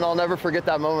put on, and I'll never forget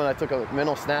that moment. I took a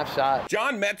mental snapshot.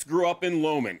 John Metz grew up in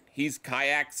Lohman. He's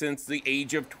kayaked since the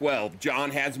age of 12. John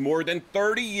has more than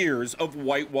 30 years of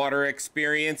whitewater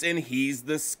experience, and he's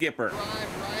the skipper.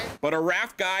 But a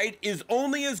raft guide is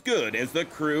only as good as the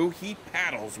crew he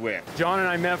paddles with. John and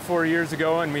I met 4 years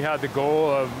ago, and we had the goal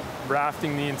of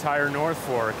rafting the entire North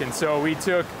Fork, and so we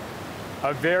took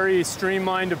a very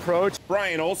streamlined approach.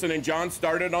 Brian Olson and John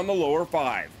started on the lower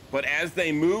 5. But as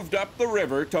they moved up the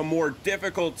river to more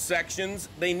difficult sections,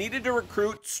 they needed to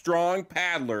recruit strong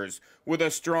paddlers with a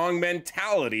strong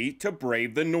mentality to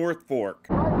brave the North Fork.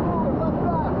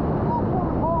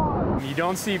 You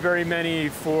don't see very many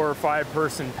 4 or 5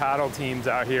 person paddle teams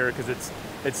out here because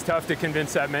it's tough to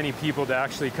convince that many people to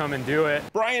actually come and do it.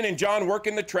 Brian and John work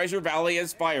in the Treasure Valley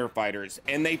as firefighters,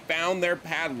 and they found their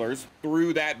paddlers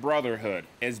through that brotherhood.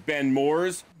 As Ben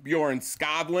Moores, Bjorn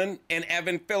Skovlin, and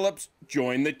Evan Phillips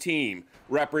joined the team,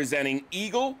 representing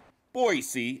Eagle,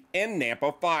 Boise, and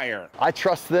Nampa Fire. I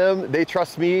trust them, they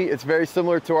trust me. It's very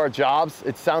similar to our jobs.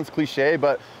 It sounds cliche,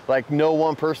 but like no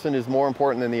one person is more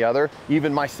important than the other.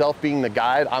 Even myself being the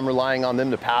guide, I'm relying on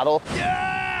them to paddle.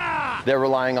 Yeah! They're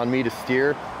relying on me to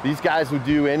steer. These guys would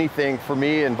do anything for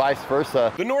me and vice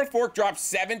versa. The North Fork dropped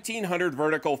 1,700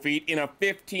 vertical feet in a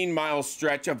 15-mile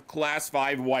stretch of Class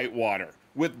 5 whitewater,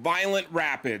 with violent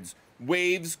rapids,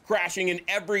 waves crashing in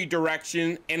every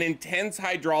direction, and intense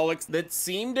hydraulics that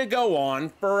seem to go on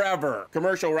forever.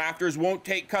 Commercial rafters won't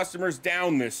take customers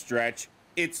down this stretch.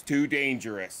 It's too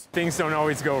dangerous. Things don't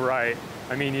always go right.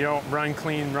 I mean, you don't run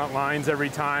clean lines every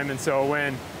time, and so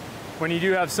when you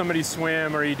do have somebody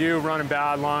swim or you do run a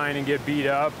bad line and get beat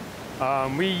up,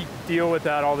 we deal with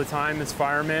that all the time as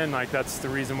firemen. Like, that's the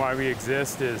reason why we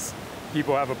exist, is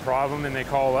people have a problem and they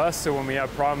call us. So when we have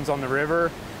problems on the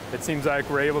river, it seems like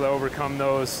we're able to overcome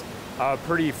those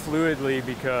pretty fluidly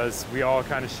because we all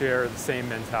kind of share the same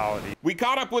mentality. We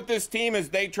caught up with this team as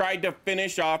they tried to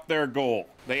finish off their goal.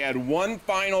 They had one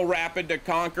final rapid to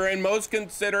conquer, and most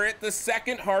consider it the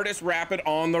second hardest rapid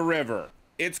on the river.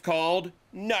 It's called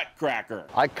Nutcracker.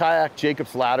 I kayaked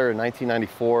Jacob's Ladder in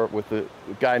 1994 with a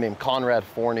guy named Conrad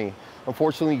Forney.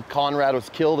 Unfortunately, Conrad was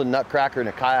killed in Nutcracker in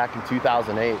a kayak in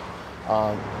 2008.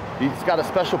 He's got a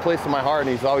special place in my heart, and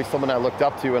he's always someone I looked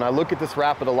up to, and I look at this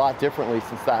rapid a lot differently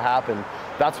since that happened.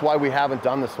 That's why we haven't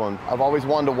done this one. I've always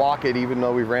wanted to walk it, even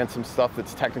though we ran some stuff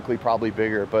that's technically probably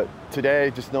bigger. But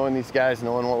today, just knowing these guys,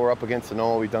 knowing what we're up against, and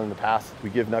knowing what we've done in the past, we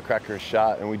give Nutcracker a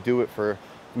shot, and we do it for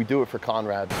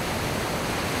Conrad.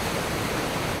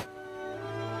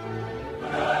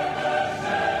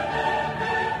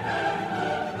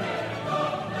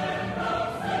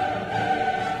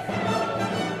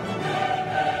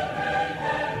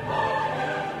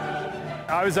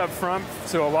 I was up front,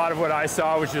 so a lot of what I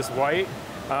saw was just white,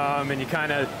 and you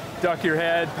kind of duck your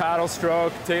head, paddle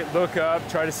stroke, look up,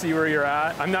 try to see where you're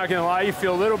at. I'm not gonna lie, you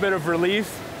feel a little bit of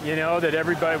relief, you know,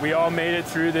 that we all made it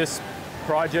through this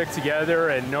project together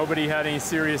and nobody had any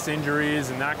serious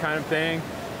injuries and that kind of thing.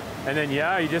 And then,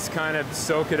 yeah, you just kind of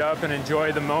soak it up and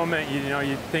enjoy the moment. You know,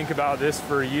 you think about this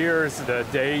for years, the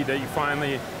day that you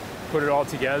finally put it all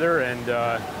together,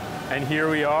 and here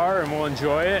we are, and we'll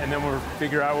enjoy it, and then we'll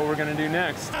figure out what we're gonna do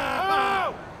next.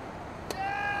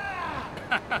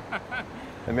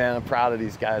 And man, I'm proud of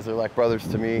these guys. They're like brothers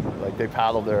to me. Like, they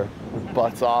paddled their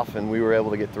butts off, and we were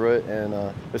able to get through it,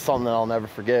 and it's something that I'll never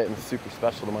forget, and it's super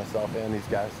special to myself and these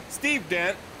guys. Steve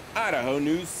Dent, Idaho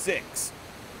News 6.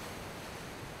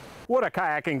 What a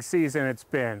kayaking season it's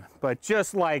been, but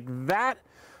just like that,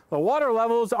 the water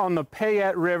levels on the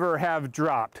Payette River have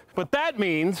dropped. But that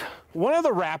means one of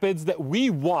the rapids that we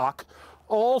walk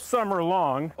all summer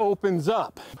long opens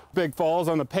up. Big Falls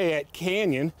on the Payette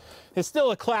Canyon is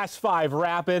still a Class 5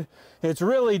 rapid. It's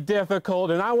really difficult,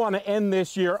 and I want to end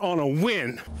this year on a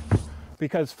win.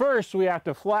 Because first we have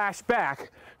to flash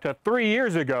back to 3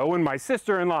 years ago when my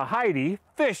sister-in-law Heidi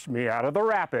fished me out of the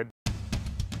rapid.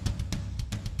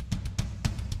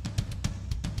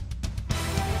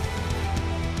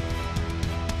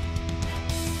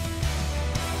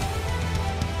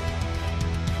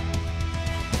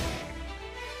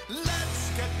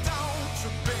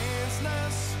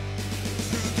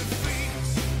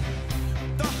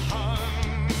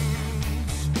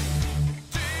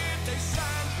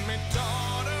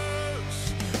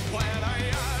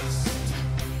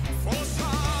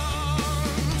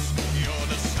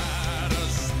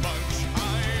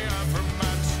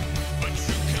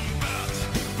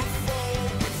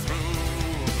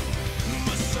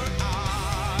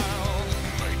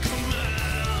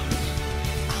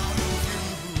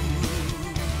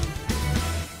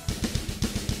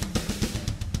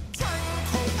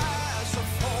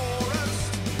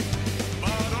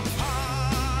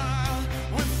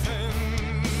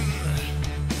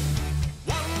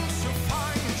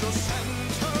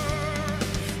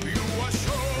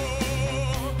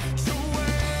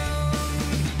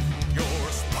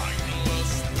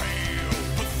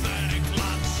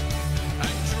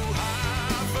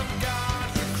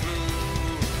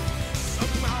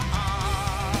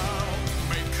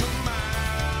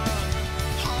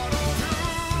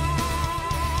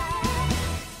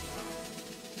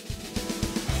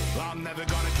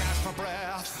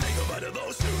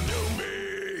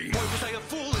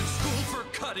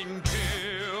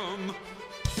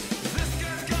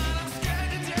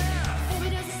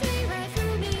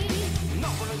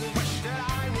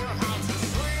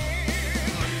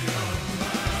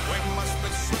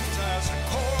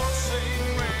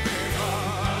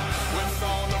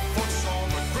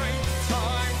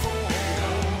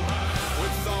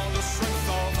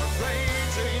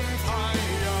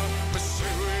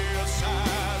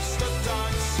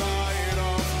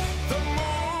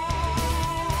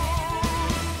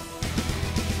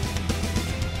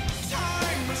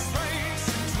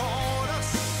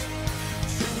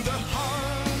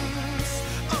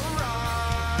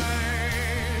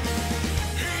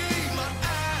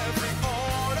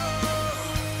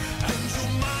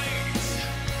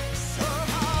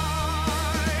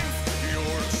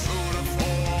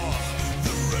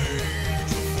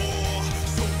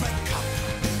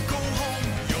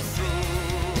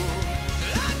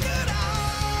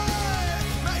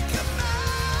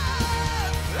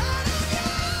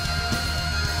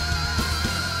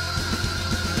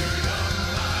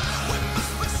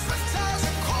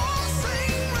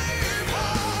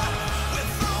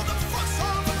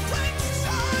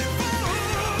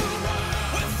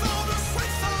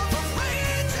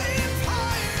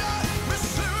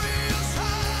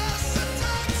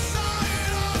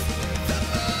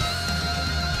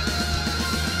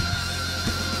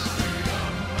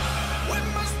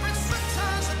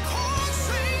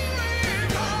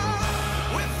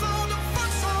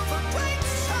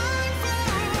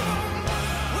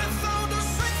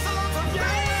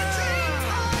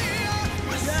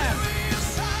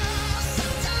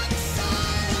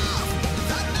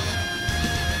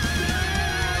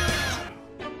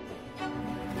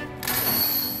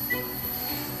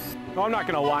 Well, I'm not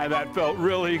gonna lie, that felt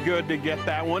really good to get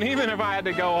that one. Even if I had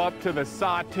to go up to the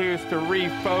sawtooth to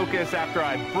refocus after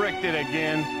I bricked it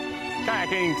again.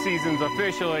 Kayaking season's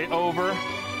officially over,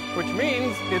 which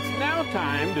means it's now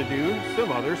time to do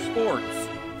some other sports.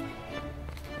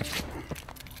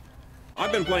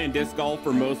 I've been playing disc golf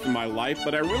for most of my life,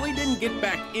 but I really didn't get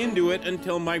back into it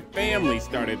until my family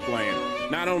started playing.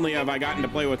 Not only have I gotten to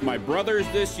play with my brothers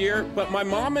this year, but my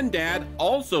mom and dad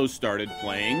also started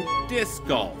playing disc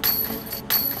golf.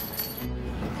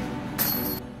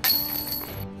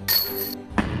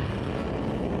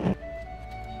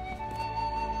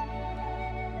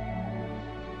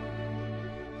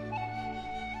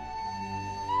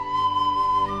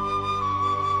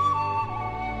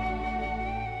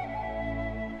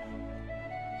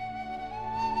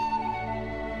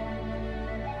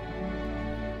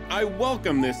 I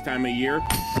welcome this time of year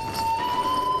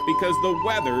because the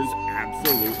weather's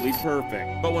absolutely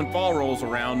perfect. But when fall rolls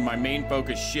around, my main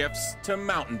focus shifts to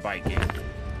mountain biking.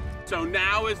 So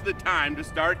now is the time to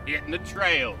start hitting the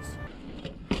trails.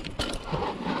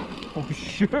 Oh,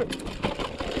 shit.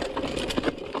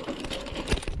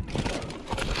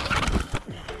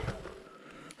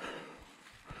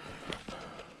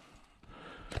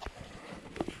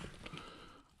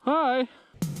 Hi.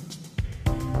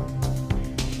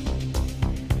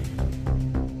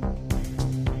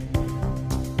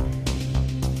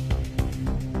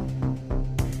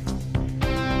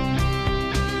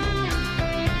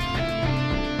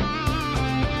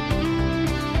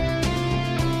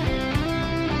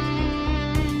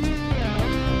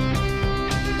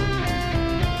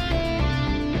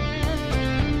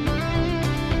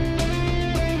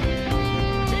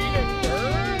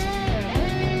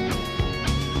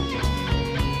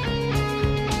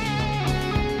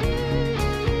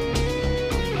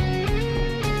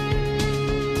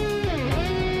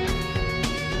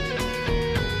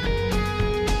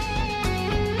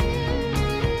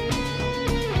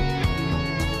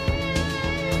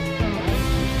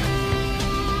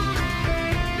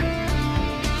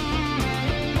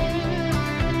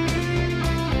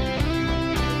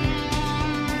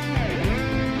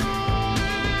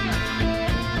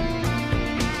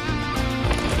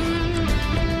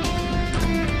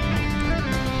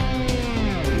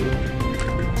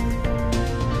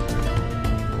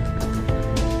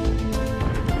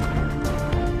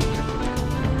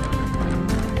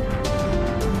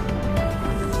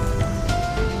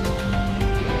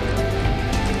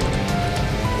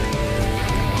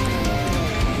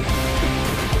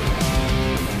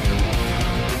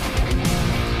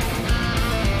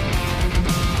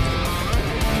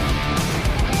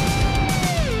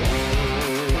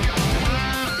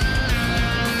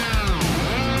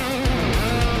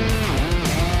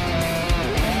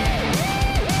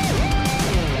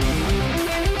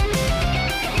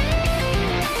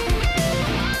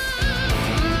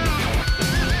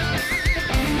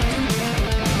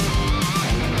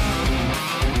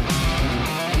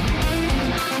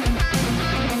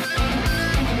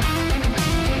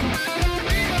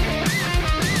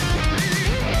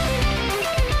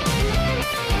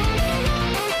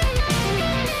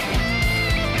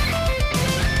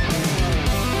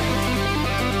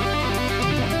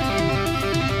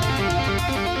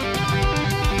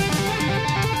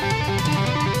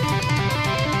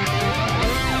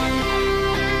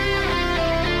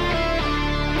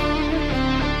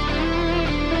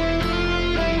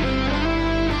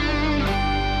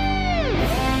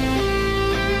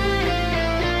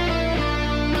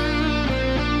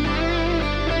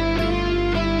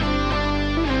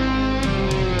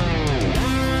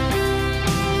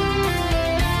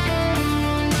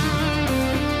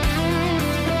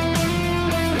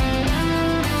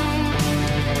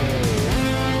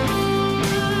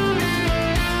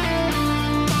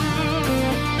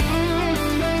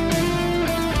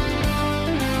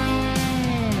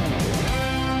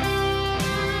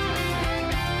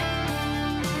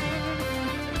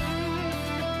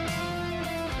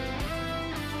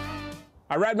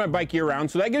 I ride my bike year round,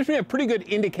 so that gives me a pretty good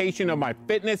indication of my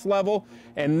fitness level.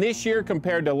 And this year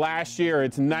compared to last year,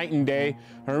 it's night and day.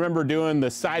 I remember doing the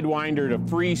Sidewinder to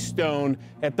Freestone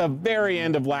at the very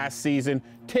end of last season,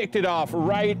 ticked it off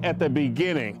right at the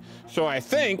beginning. So I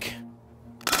think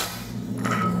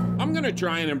I'm gonna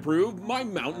try and improve my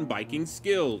mountain biking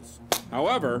skills.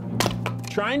 However,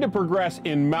 trying to progress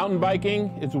in mountain biking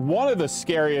is one of the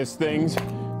scariest things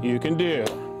you can do.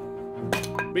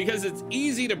 Because it's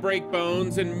easy to break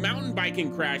bones and mountain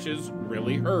biking crashes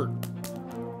really hurt.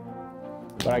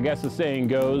 But I guess the saying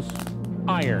goes,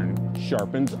 iron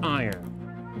sharpens iron.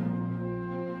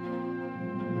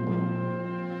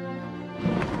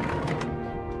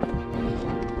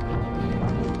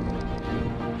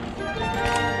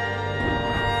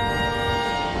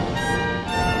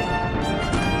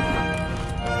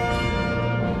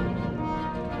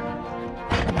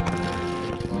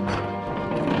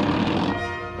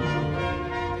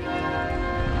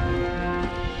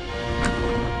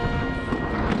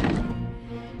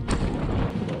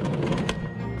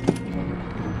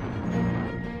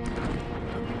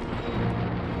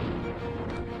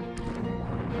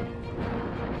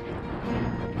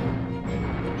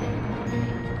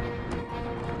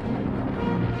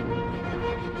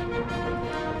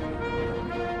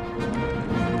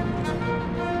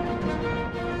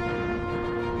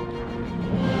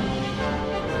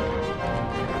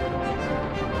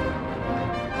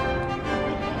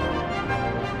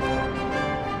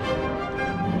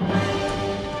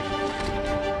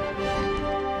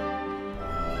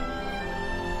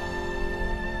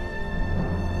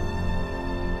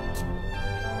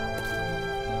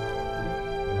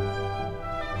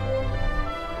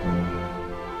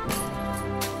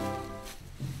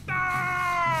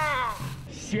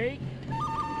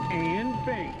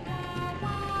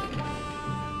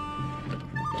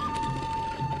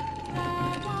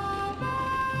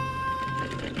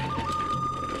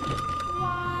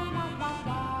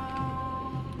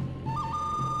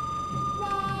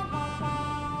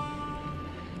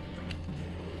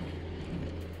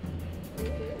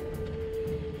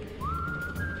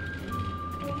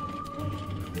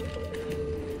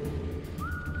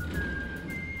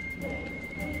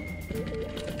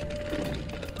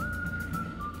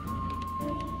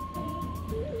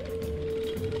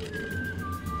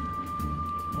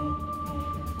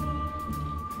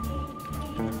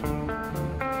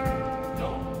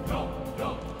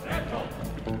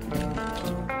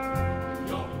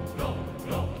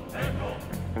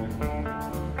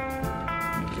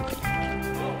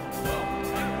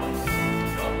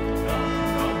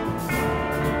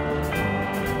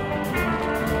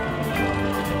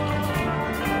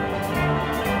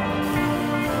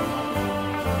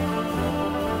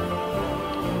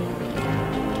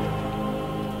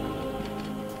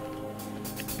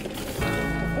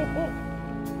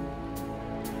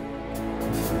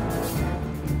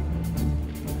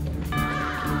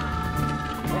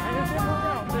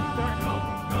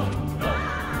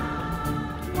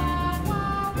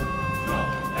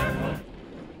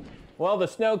 Well, the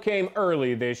snow came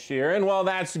early this year, and while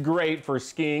that's great for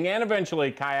skiing and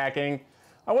eventually kayaking,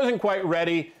 I wasn't quite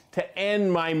ready to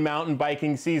end my mountain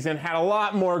biking season. Had a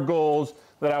lot more goals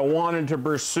that I wanted to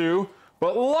pursue,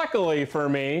 but luckily for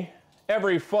me,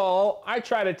 every fall, I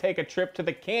try to take a trip to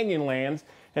the Canyonlands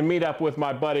and meet up with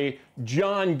my buddy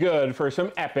John Good for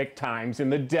some epic times in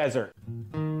the desert.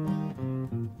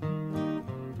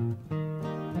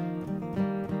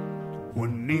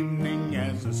 One evening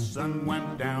as the sun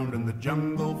went down and the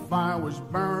jungle fire was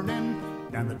burning,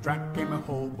 down the track came a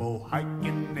hobo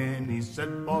hiking and he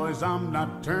said, boys, I'm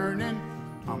not turning.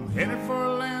 I'm headed for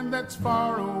a land that's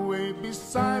far away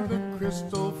beside the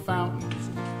crystal fountains.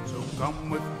 So come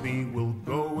with me, we'll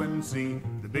go and see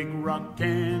the Big Rock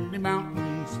Candy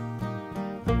Mountains.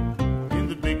 In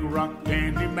the Big Rock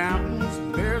Candy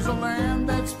Mountains, there's a land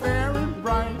that's fair and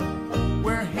bright,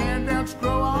 where handouts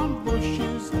grow on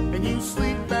bushes and you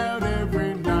sleep out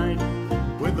every night,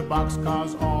 where the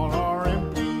boxcars all are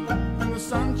empty and the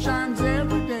sun shines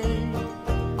every day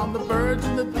on the birds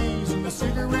and the bees and the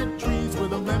cigarette trees, where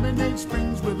the lemonade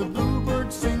springs, where the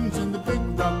bluebird sings in the Big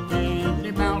Rock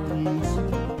Candy Mountains.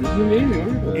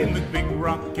 In the Big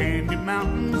Rock Candy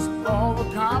Mountains, all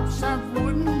the cops have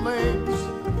wooden legs,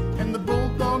 and the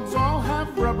bulldogs all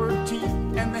have rubber teeth,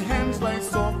 and the hens lay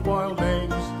soft-boiled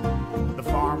eggs. The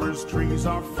farmers' trees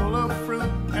are full of fruit,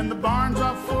 and the barns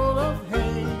are full of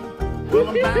hay. Well,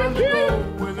 I'm bound to go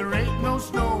where there ain't no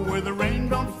snow, where the rain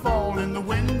don't fall and the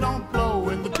wind don't blow,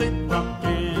 in the Big Rock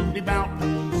Candy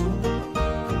Mountains.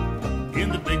 In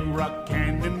the Big Rock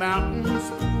Candy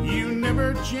Mountains, you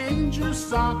never change your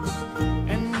socks,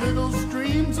 and little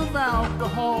streams of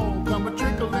alcohol come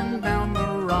a-trickling down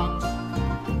the rocks.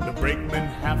 The brakemen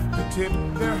have to tip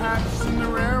their hats and the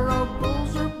railroad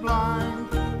bulls are blind.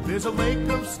 There's a lake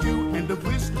of stew and of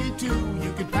whiskey too.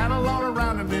 You can paddle all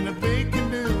around them in a big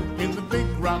canoe in the Big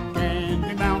Rock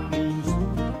Candy Mountains.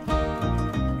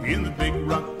 In the Big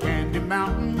Rock Candy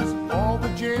Mountains, all the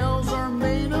jails are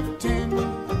made of tin,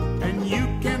 and you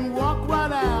can walk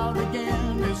right out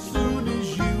again as soon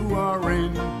as you are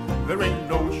in. There ain't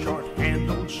no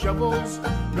short-handled shovels,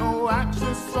 no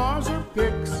axes, saws, or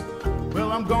picks.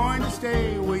 Well, I'm going to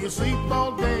stay where you sleep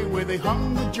all day, where they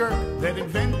hung the jerk that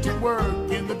invented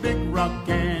work in the Big Rock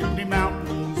Candy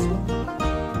Mountains.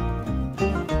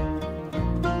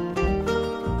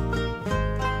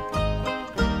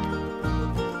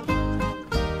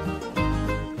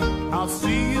 I'll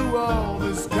see you all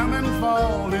this coming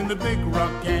fall in the Big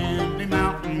Rock Candy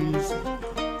Mountains.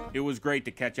 It was great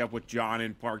to catch up with John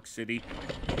in Park City,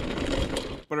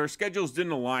 but our schedules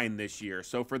didn't align this year,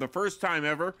 so for the first time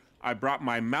ever, I brought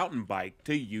my mountain bike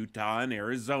to Utah and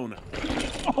Arizona.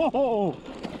 Oh!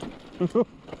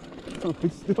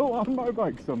 It's still on my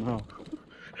bike somehow.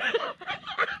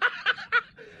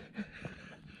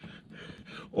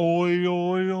 Oi,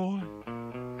 oi, oi.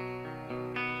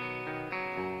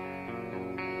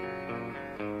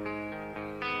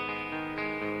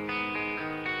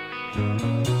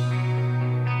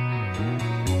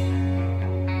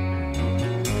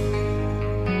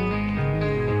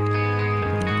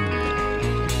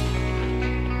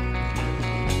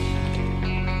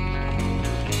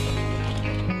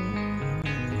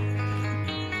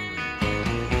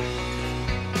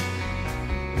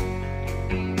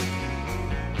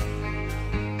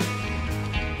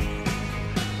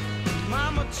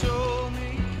 Mama told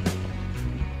me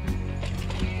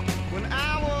when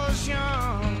I was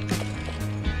young,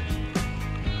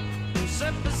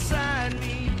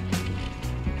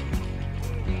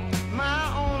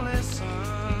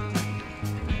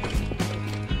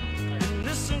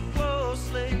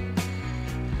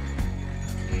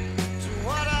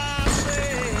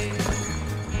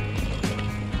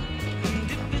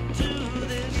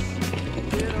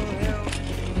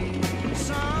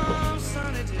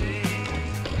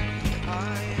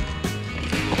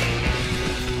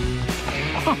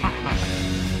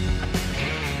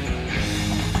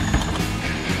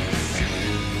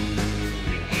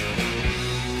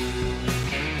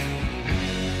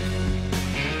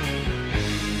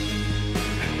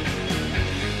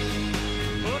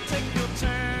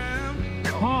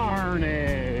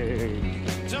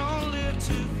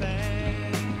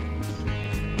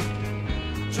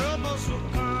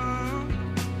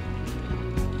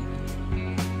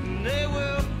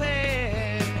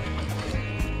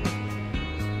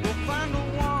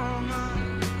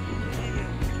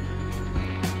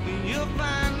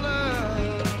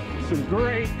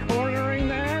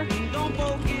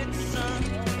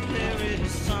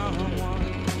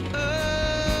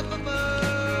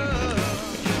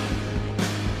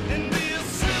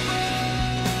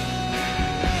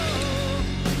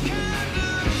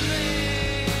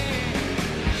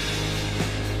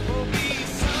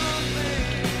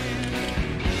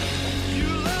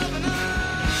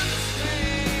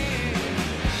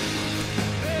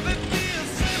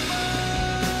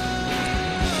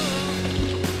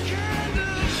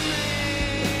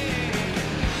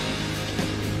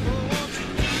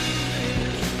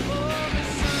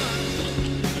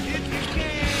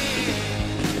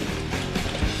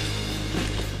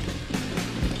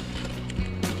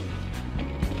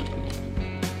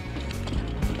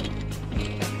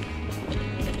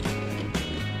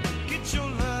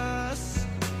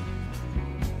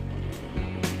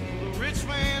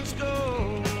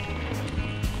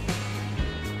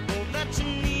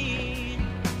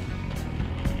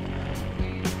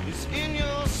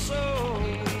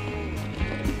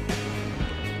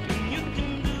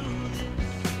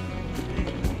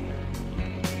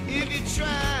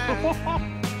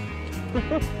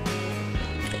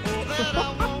 that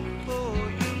I want for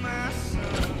you, my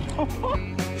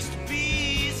son, is to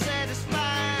be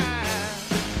satisfied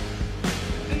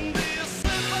in this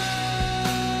simple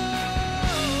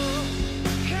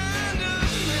kind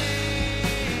of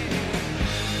man,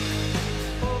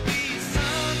 or be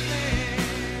something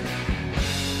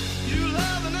you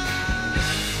love and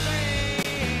understand.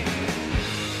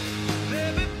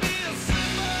 Baby, be a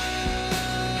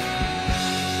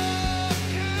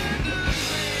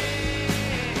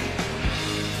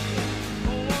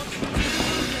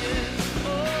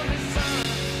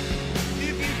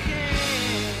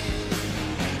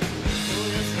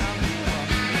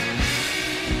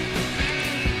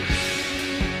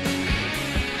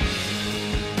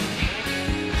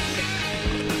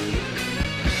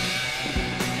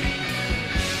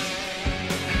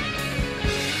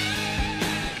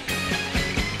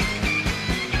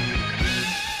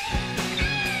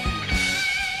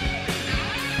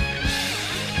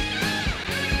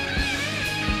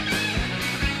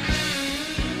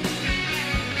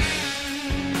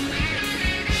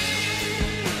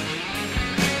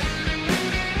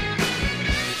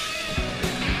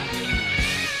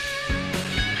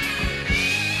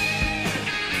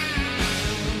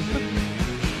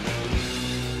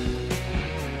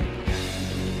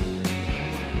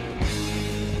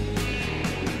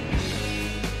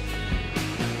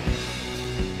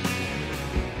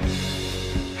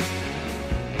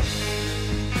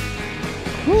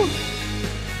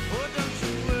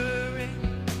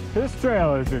This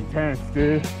trail is intense,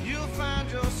 dude. You'll find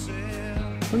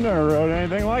yourself. I've never rode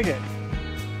anything like it.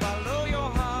 Follow your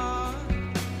heart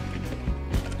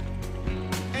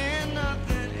and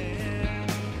nothing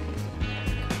else.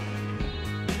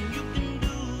 You can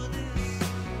do this,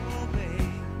 oh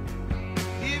babe,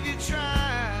 if you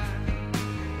try.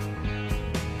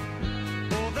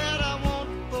 All that I want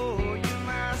for you,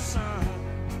 my son,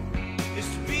 is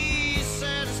to be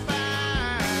satisfied.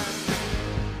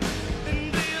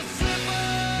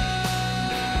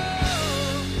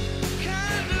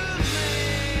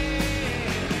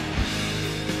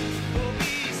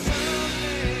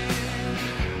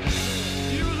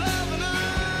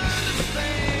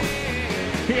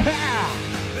 Yeah!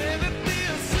 Baby, be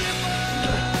a simple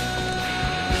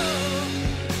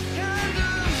kind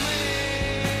of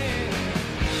man.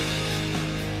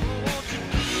 Won't you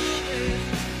do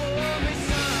this for me,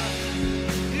 son,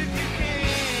 if you can?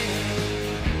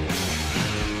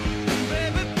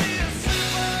 Baby, be a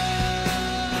simple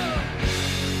man.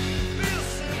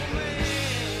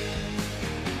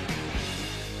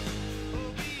 Oh,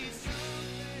 be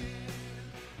something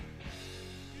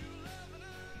you love and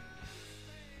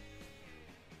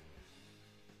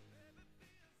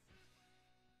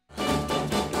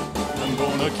I'm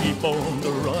gonna keep on the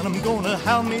run, I'm gonna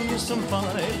have me some fun.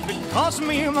 It cost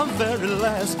me my very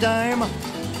last dime.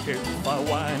 If I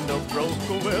wind up broke,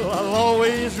 well, I'll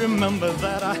always remember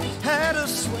that I had a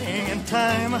swing in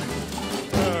time.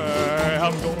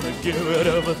 I'm gonna give it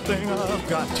everything I've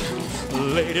got.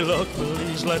 Lady luck,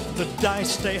 please let the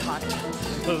dice stay hot.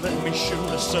 Let me shoot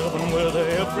a 7 with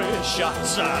every shot.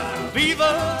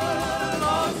 Viva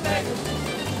Las Vegas!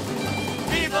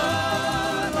 Viva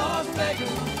Las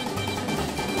Vegas!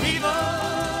 Viva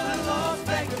Las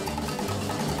Vegas!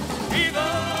 Viva,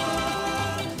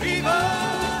 Viva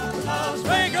Las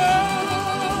Vegas!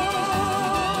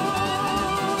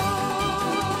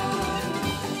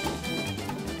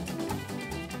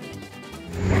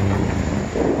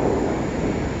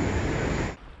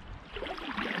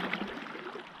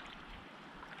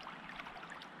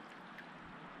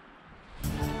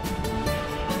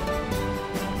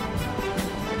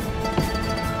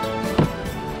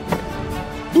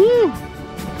 Woo!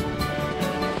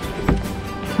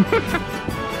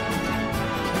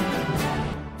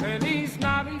 Feliz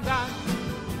Navidad,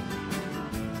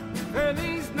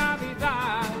 Feliz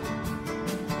Navidad,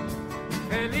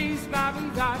 Feliz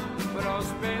Navidad,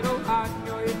 próspero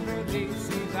año y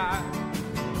felicidad.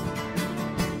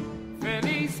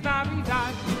 Feliz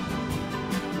Navidad,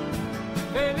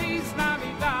 Feliz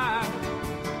Navidad,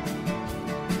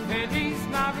 Feliz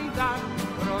Navidad,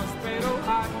 próspero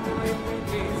año y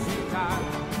felicidad.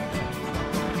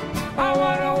 I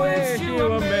wanna wish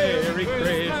you a Merry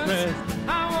Christmas. I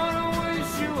wanna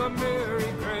wish you a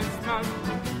Merry Christmas.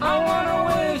 I wanna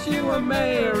wish you a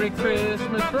Merry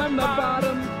Christmas from the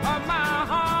bottom of my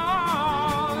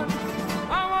heart.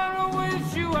 I wanna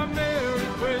wish you a Merry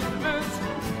Christmas.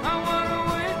 I wanna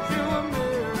wish you a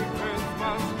Merry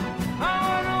Christmas. I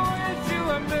wanna wish you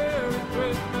a Merry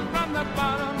Christmas from the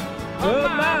bottom of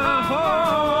my heart.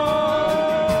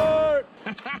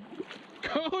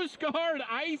 Go Scar! hard,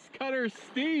 Ice Cutter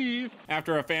Steve.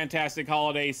 After a fantastic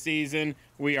holiday season,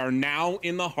 we are now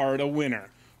in the heart of winter,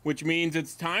 which means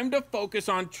it's time to focus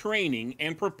on training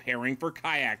and preparing for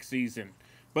kayak season.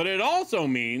 But it also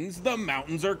means the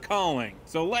mountains are calling.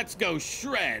 So let's go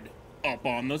shred up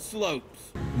on the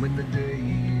slopes. When the day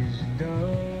is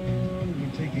done, you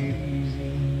take it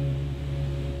easy.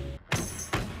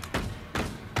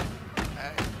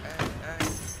 Hey.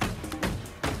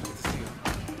 Good to see you.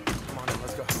 Come on in,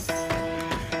 let's go.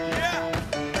 Yeah!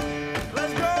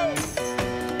 Let's go!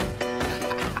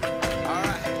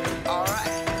 All right,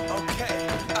 okay.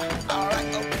 All right,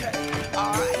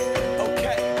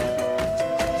 okay.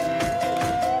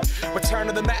 Return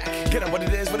to the Mac. Get up what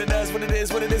it is, what it does, what it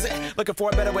is, what it isn't. Looking for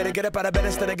a better way to get up out of bed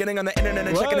instead of getting on the internet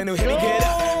and checking a new hit. Get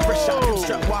up, fresh out, come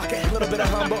strut walking. A little bit of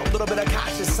humble, a little bit of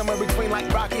cautious. Somewhere between like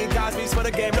Rocky and Cosby's for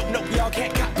the game. Nope, y'all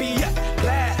can't copy yet.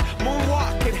 Glad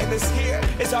moonwalking, and this here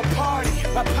is our party.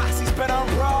 My posse's been on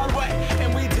Broadway,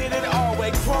 and we did it all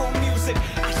way. Grown music,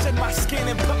 I shed my skin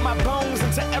and put my bones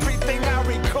into everything I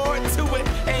record to it.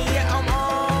 And yeah, I'm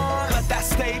on. Let that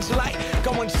stage light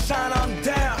go and shine on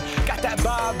down. Got that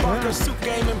Bob Barker suit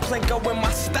game and Plinko in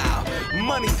my style.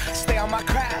 Money, stay on my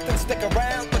craft and stick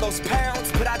around for those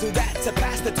pounds. But I do that to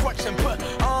pass the torch and put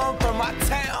on for my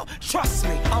town. Trust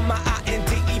me, on my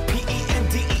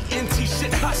INDEPENDENT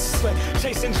shit hustling.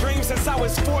 Chasing dreams since I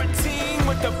was 14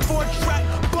 with the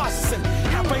 4-track bustin'.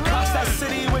 Halfway across that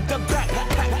city with the back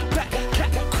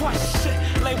question.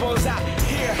 Labels out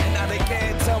here, now they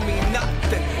can't tell me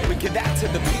nothing. We give that to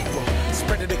the people,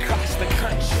 spread it across the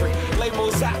country.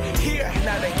 Labels out here,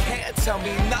 now they can't tell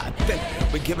me nothing.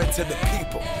 We give it to the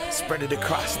people, spread it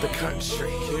across the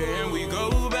country. Can we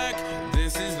go back?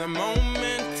 This is the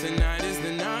moment, tonight is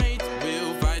the night.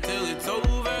 We'll fight till it's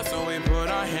over, so we put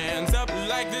our hands up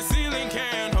like the ceiling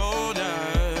can't hold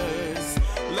us.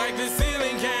 Like the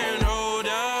ceiling can't hold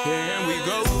us. Can we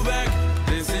go back?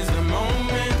 This is the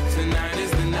moment, tonight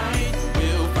is the night.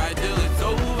 We'll fight till it's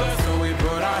over, so we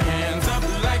put our hands up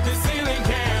like the ceiling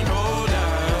can't hold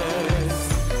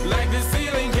us. Like the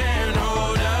ceiling can't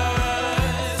hold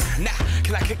us. Now,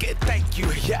 can I kick it? Thank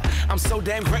you, yeah. I'm so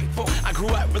damn grateful. I grew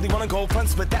up really wanna go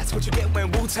fronts, but that's what you get when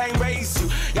Wu-Tang raised you.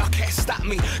 Y'all can't stop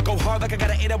me. Go hard like I got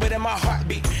an 808 in my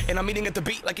heartbeat. And I'm eating at the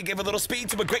beat like it gave a little speed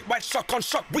to a great white shark on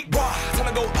shark week. Raw, time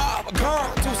to go up,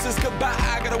 gone. Deuces goodbye.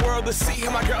 I got a world to see.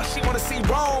 And my girl, she wanna see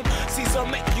Rome. Caesar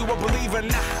make you a believer.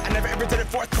 Nah, I never ever did it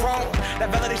for a throne. That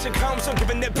validation comes from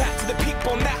giving it back to the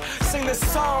people. Now, sing this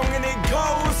song and it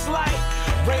goes like,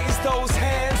 raise those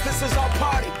hands, this is our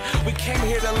party. We came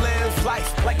here to live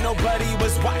life like nobody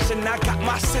was watching. I got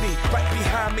my city right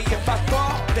behind me. If I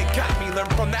fall, they got me. Learn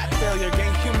from that failure,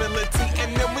 gain humility,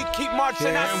 and then we keep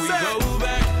marching. Can we go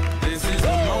back? This is the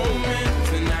moment,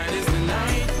 tonight is the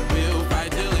night. We'll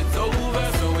fight till it's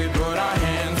over, so we put our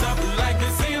hands up like the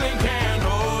ceiling can't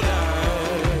hold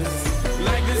us.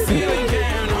 Like the ceiling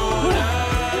can't hold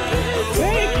us.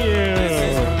 Thank you. This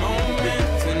is the moment,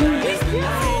 tonight is the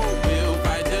night. We'll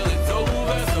fight till it's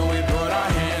over, so we put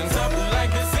our hands up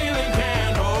like the ceiling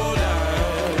can't hold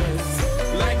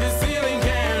us. Like the ceiling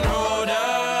can't hold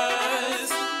us.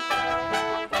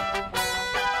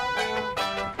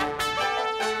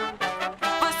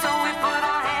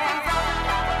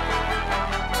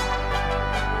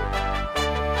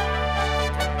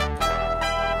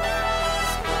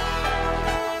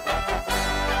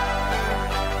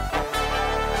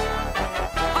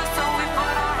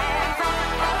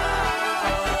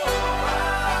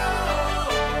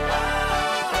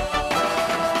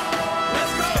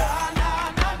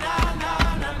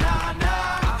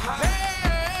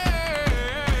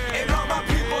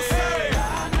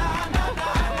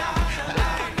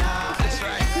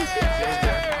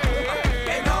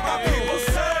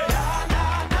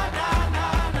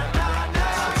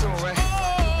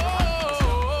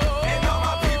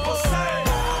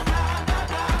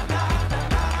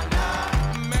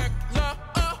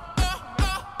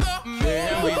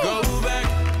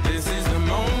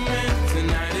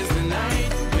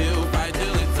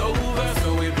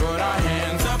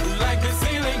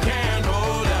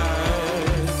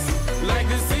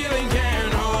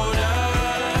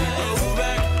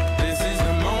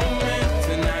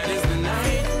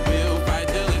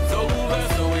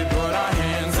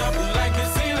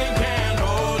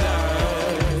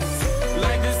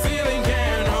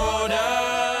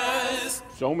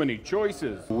 So many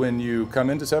choices. When you come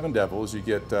into Seven Devils, you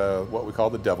get what we call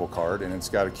the Devil Card, and it's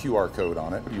got a QR code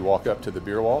on it. You walk up to the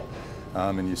beer wall,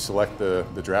 and you select the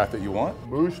draft that you want.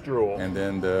 Boostrol. And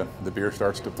then the beer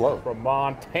starts to flow. From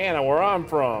Montana, where I'm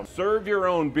from. Serve your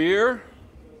own beer.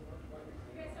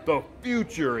 The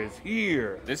future is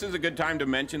here. This is a good time to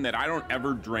mention that I don't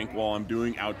ever drink while I'm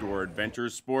doing outdoor adventure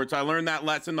sports. I learned that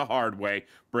lesson the hard way,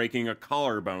 breaking a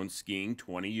collarbone skiing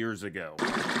 20 years ago.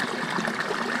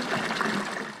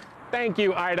 Thank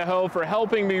you, Idaho, for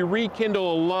helping me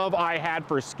rekindle a love I had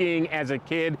for skiing as a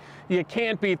kid. You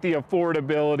can't beat the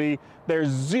affordability. There's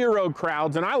zero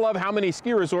crowds, and I love how many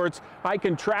ski resorts I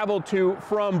can travel to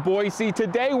from Boise.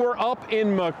 Today we're up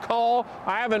in McCall.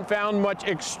 I haven't found much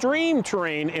extreme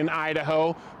terrain in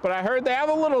Idaho, but I heard they have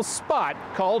a little spot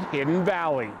called Hidden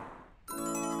Valley.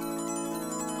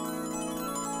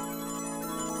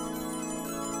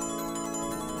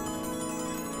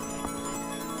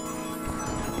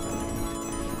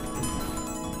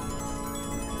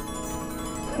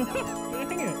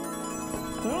 Dang it.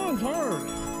 That one's hard.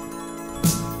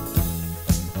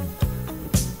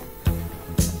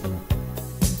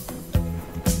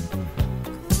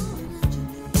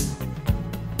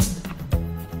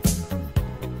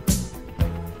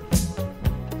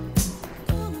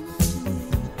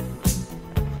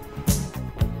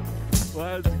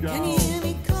 Let's go. Can you hear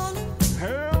me calling?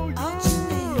 Hell out your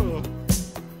name?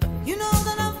 You know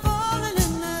that I'm falling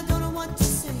and I don't know what to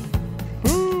say.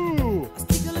 Ooh. I'll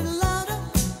speak a little louder,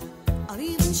 I'll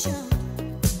even shout.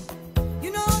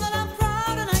 You know that I'm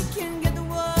proud and I can't get the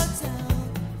words out.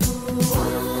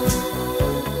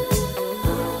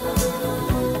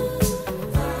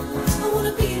 I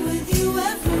wanna be with you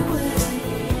everywhere.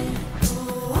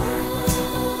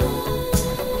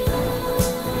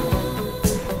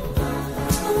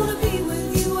 I wanna be with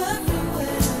you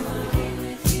everywhere.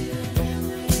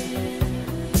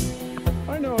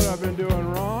 I know what I've been doing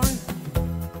wrong.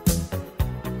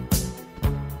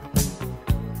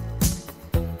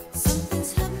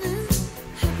 Something's happening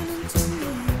to me.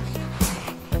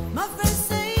 My friends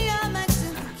say I'm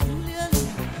acting peculiarly.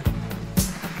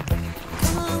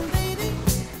 Come on, baby,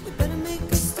 we better make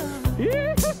a start.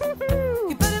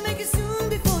 You better make it soon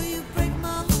before you break my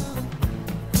heart.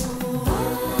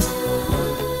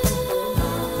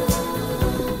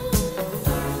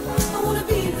 I wanna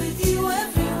be with you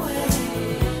everywhere.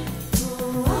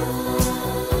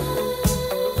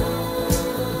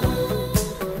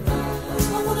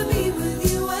 I wanna be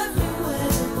with you everywhere.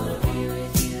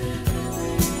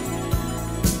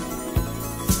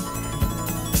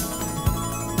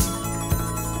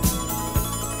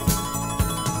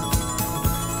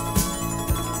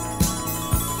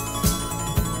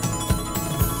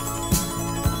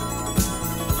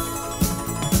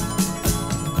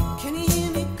 Can you hear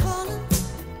me calling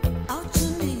out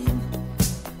your name?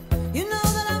 You know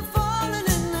that I'm falling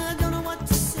and I don't know what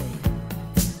to say.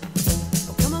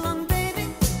 Oh, come along, baby,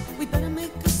 we better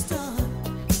make a start.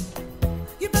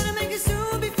 You better make it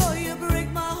soon before you break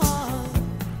my heart.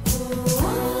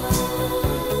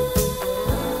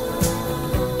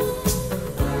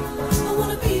 I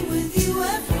wanna be with you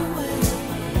everywhere.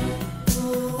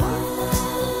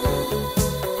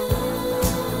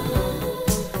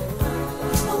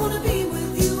 I wanna be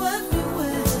with you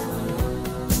everywhere.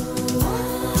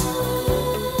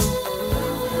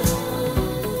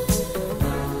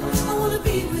 I wanna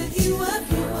be with you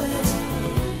everywhere.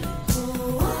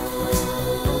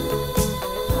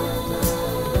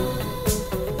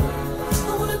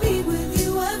 I wanna be with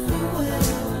you everywhere.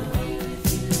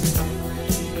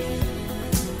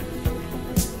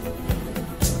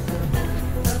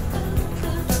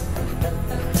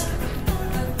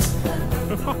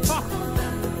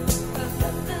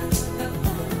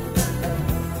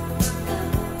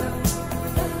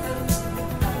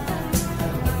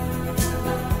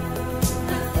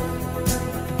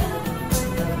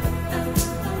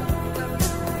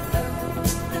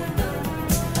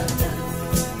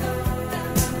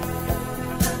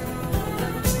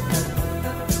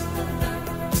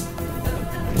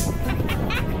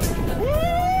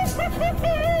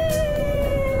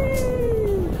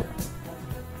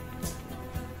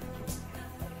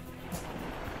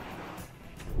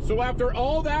 So after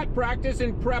all that practice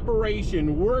and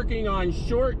preparation, working on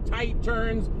short, tight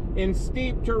turns in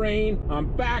steep terrain, I'm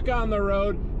back on the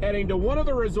road, heading to one of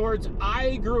the resorts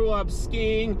I grew up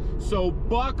skiing, so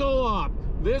buckle up.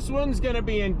 This one's gonna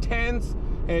be intense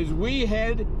as we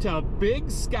head to Big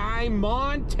Sky,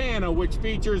 Montana, which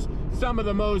features some of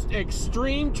the most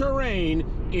extreme terrain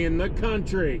in the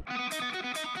country.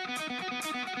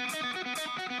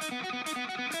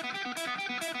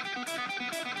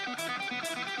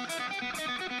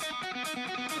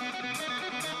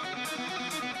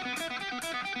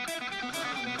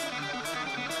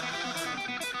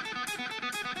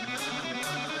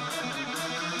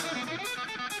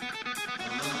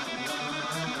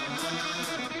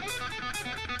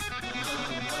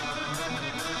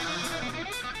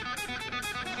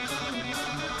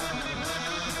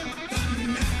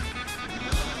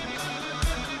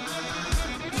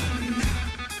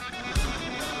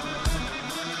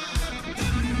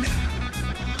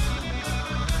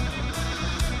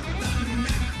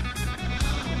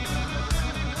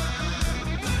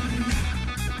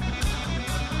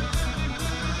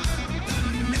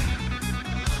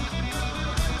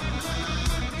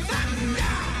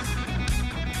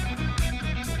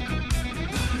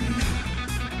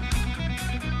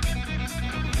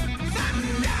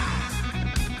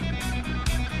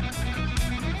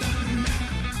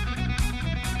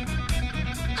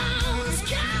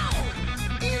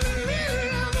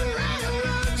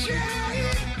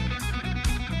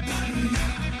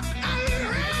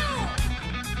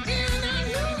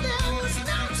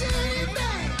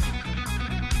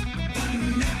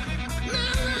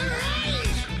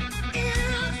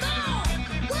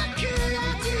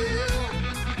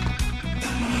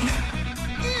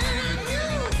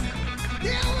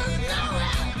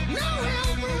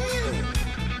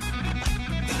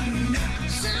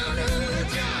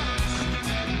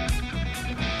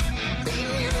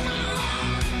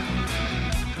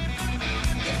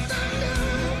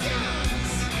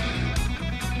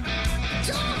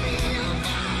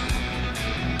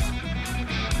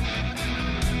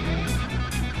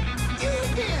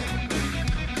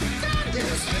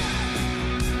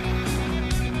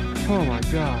 Oh my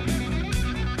God.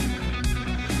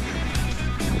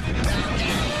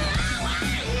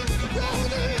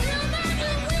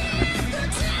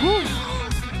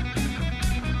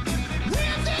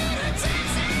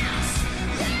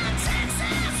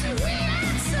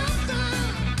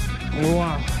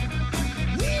 Wow.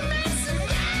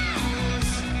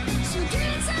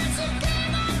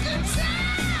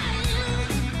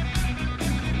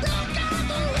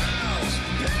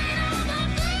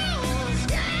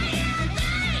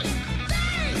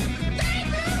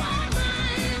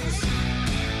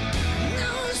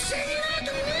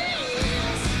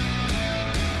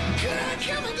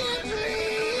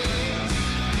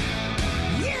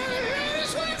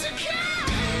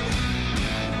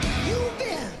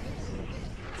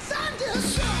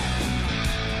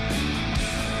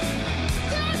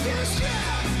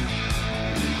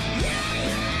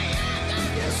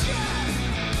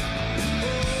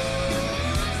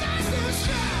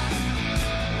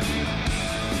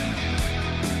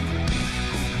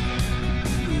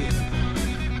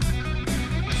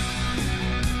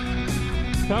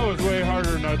 That was way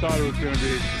harder than I thought it was going to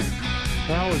be.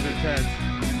 That was intense.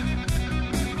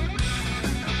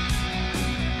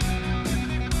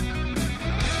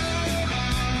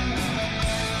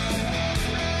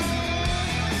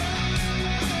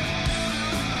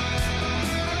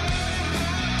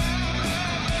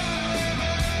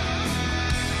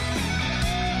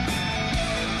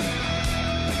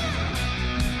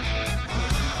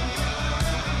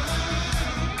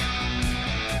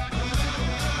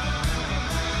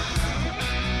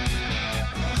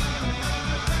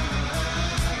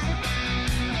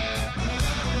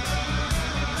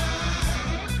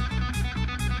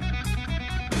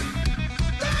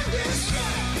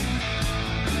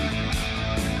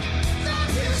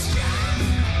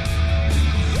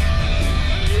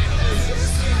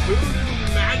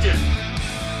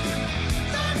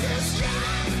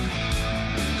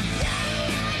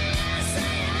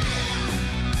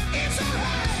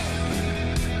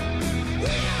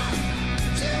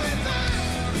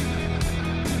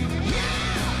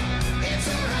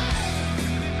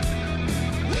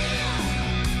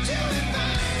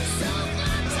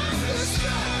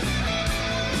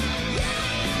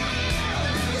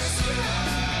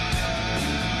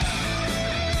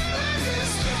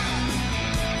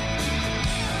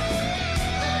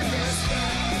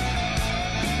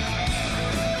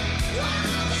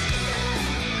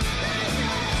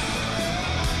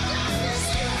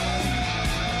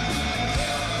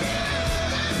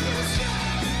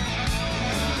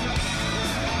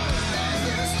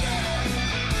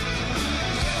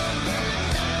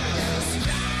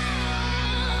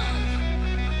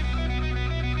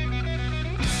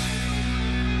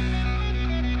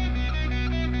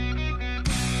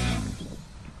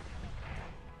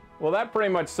 Well, that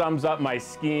pretty much sums up my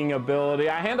skiing ability.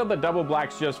 I handled the double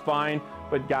blacks just fine,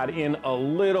 but got in a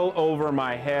little over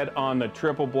my head on the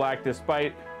triple black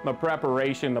despite the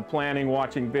preparation, the planning,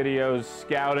 watching videos,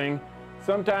 scouting.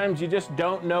 Sometimes you just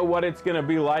don't know what it's gonna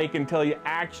be like until you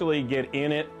actually get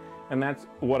in it, and that's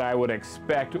what I would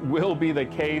expect will be the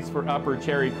case for Upper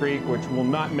Cherry Creek, which will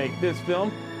not make this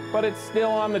film, but it's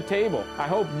still on the table. I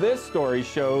hope this story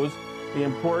shows the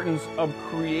importance of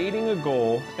creating a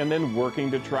goal and then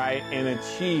working to try and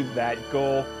achieve that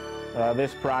goal.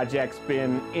 This project's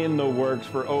been in the works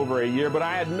for over a year, but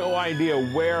I had no idea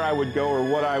where I would go or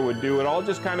what I would do. It all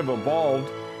just kind of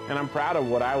evolved, and I'm proud of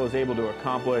what I was able to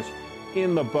accomplish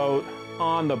in the boat,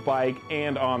 on the bike,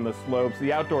 and on the slopes.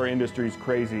 The outdoor industry is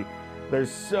crazy.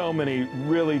 There's so many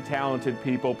really talented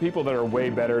people that are way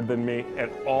better than me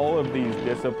at all of these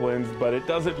disciplines, but it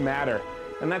doesn't matter.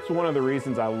 And that's one of the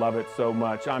reasons I love it so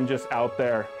much. I'm just out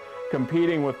there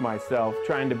competing with myself,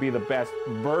 trying to be the best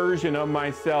version of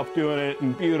myself, doing it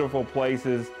in beautiful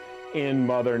places in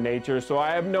Mother Nature. So I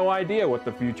have no idea what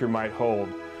the future might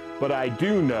hold. But I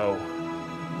do know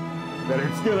that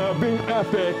it's gonna be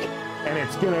epic, and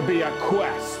it's gonna be a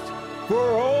quest for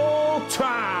all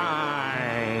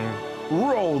time.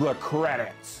 Roll the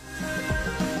credits.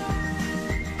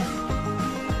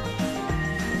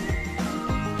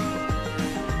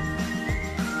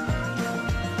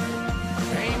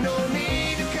 Ain't no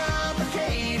need to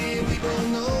complicate it. We both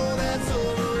know that's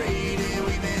overrated.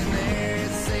 We've been there,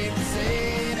 it's safe to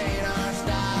say it ain't our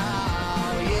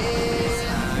style.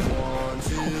 Yeah, like 1,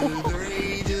 2,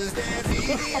 3, just as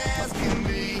easy as can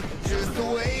be. Just the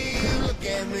way you look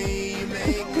at me, you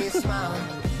make me smile.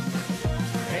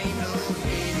 Ain't no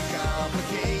need to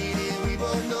complicate it. We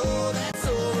both know that's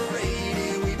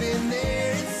overrated. We've been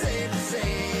there, it's safe to say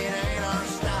it ain't our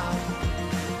style.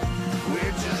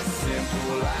 We're just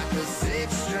simple like a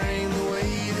 6-string.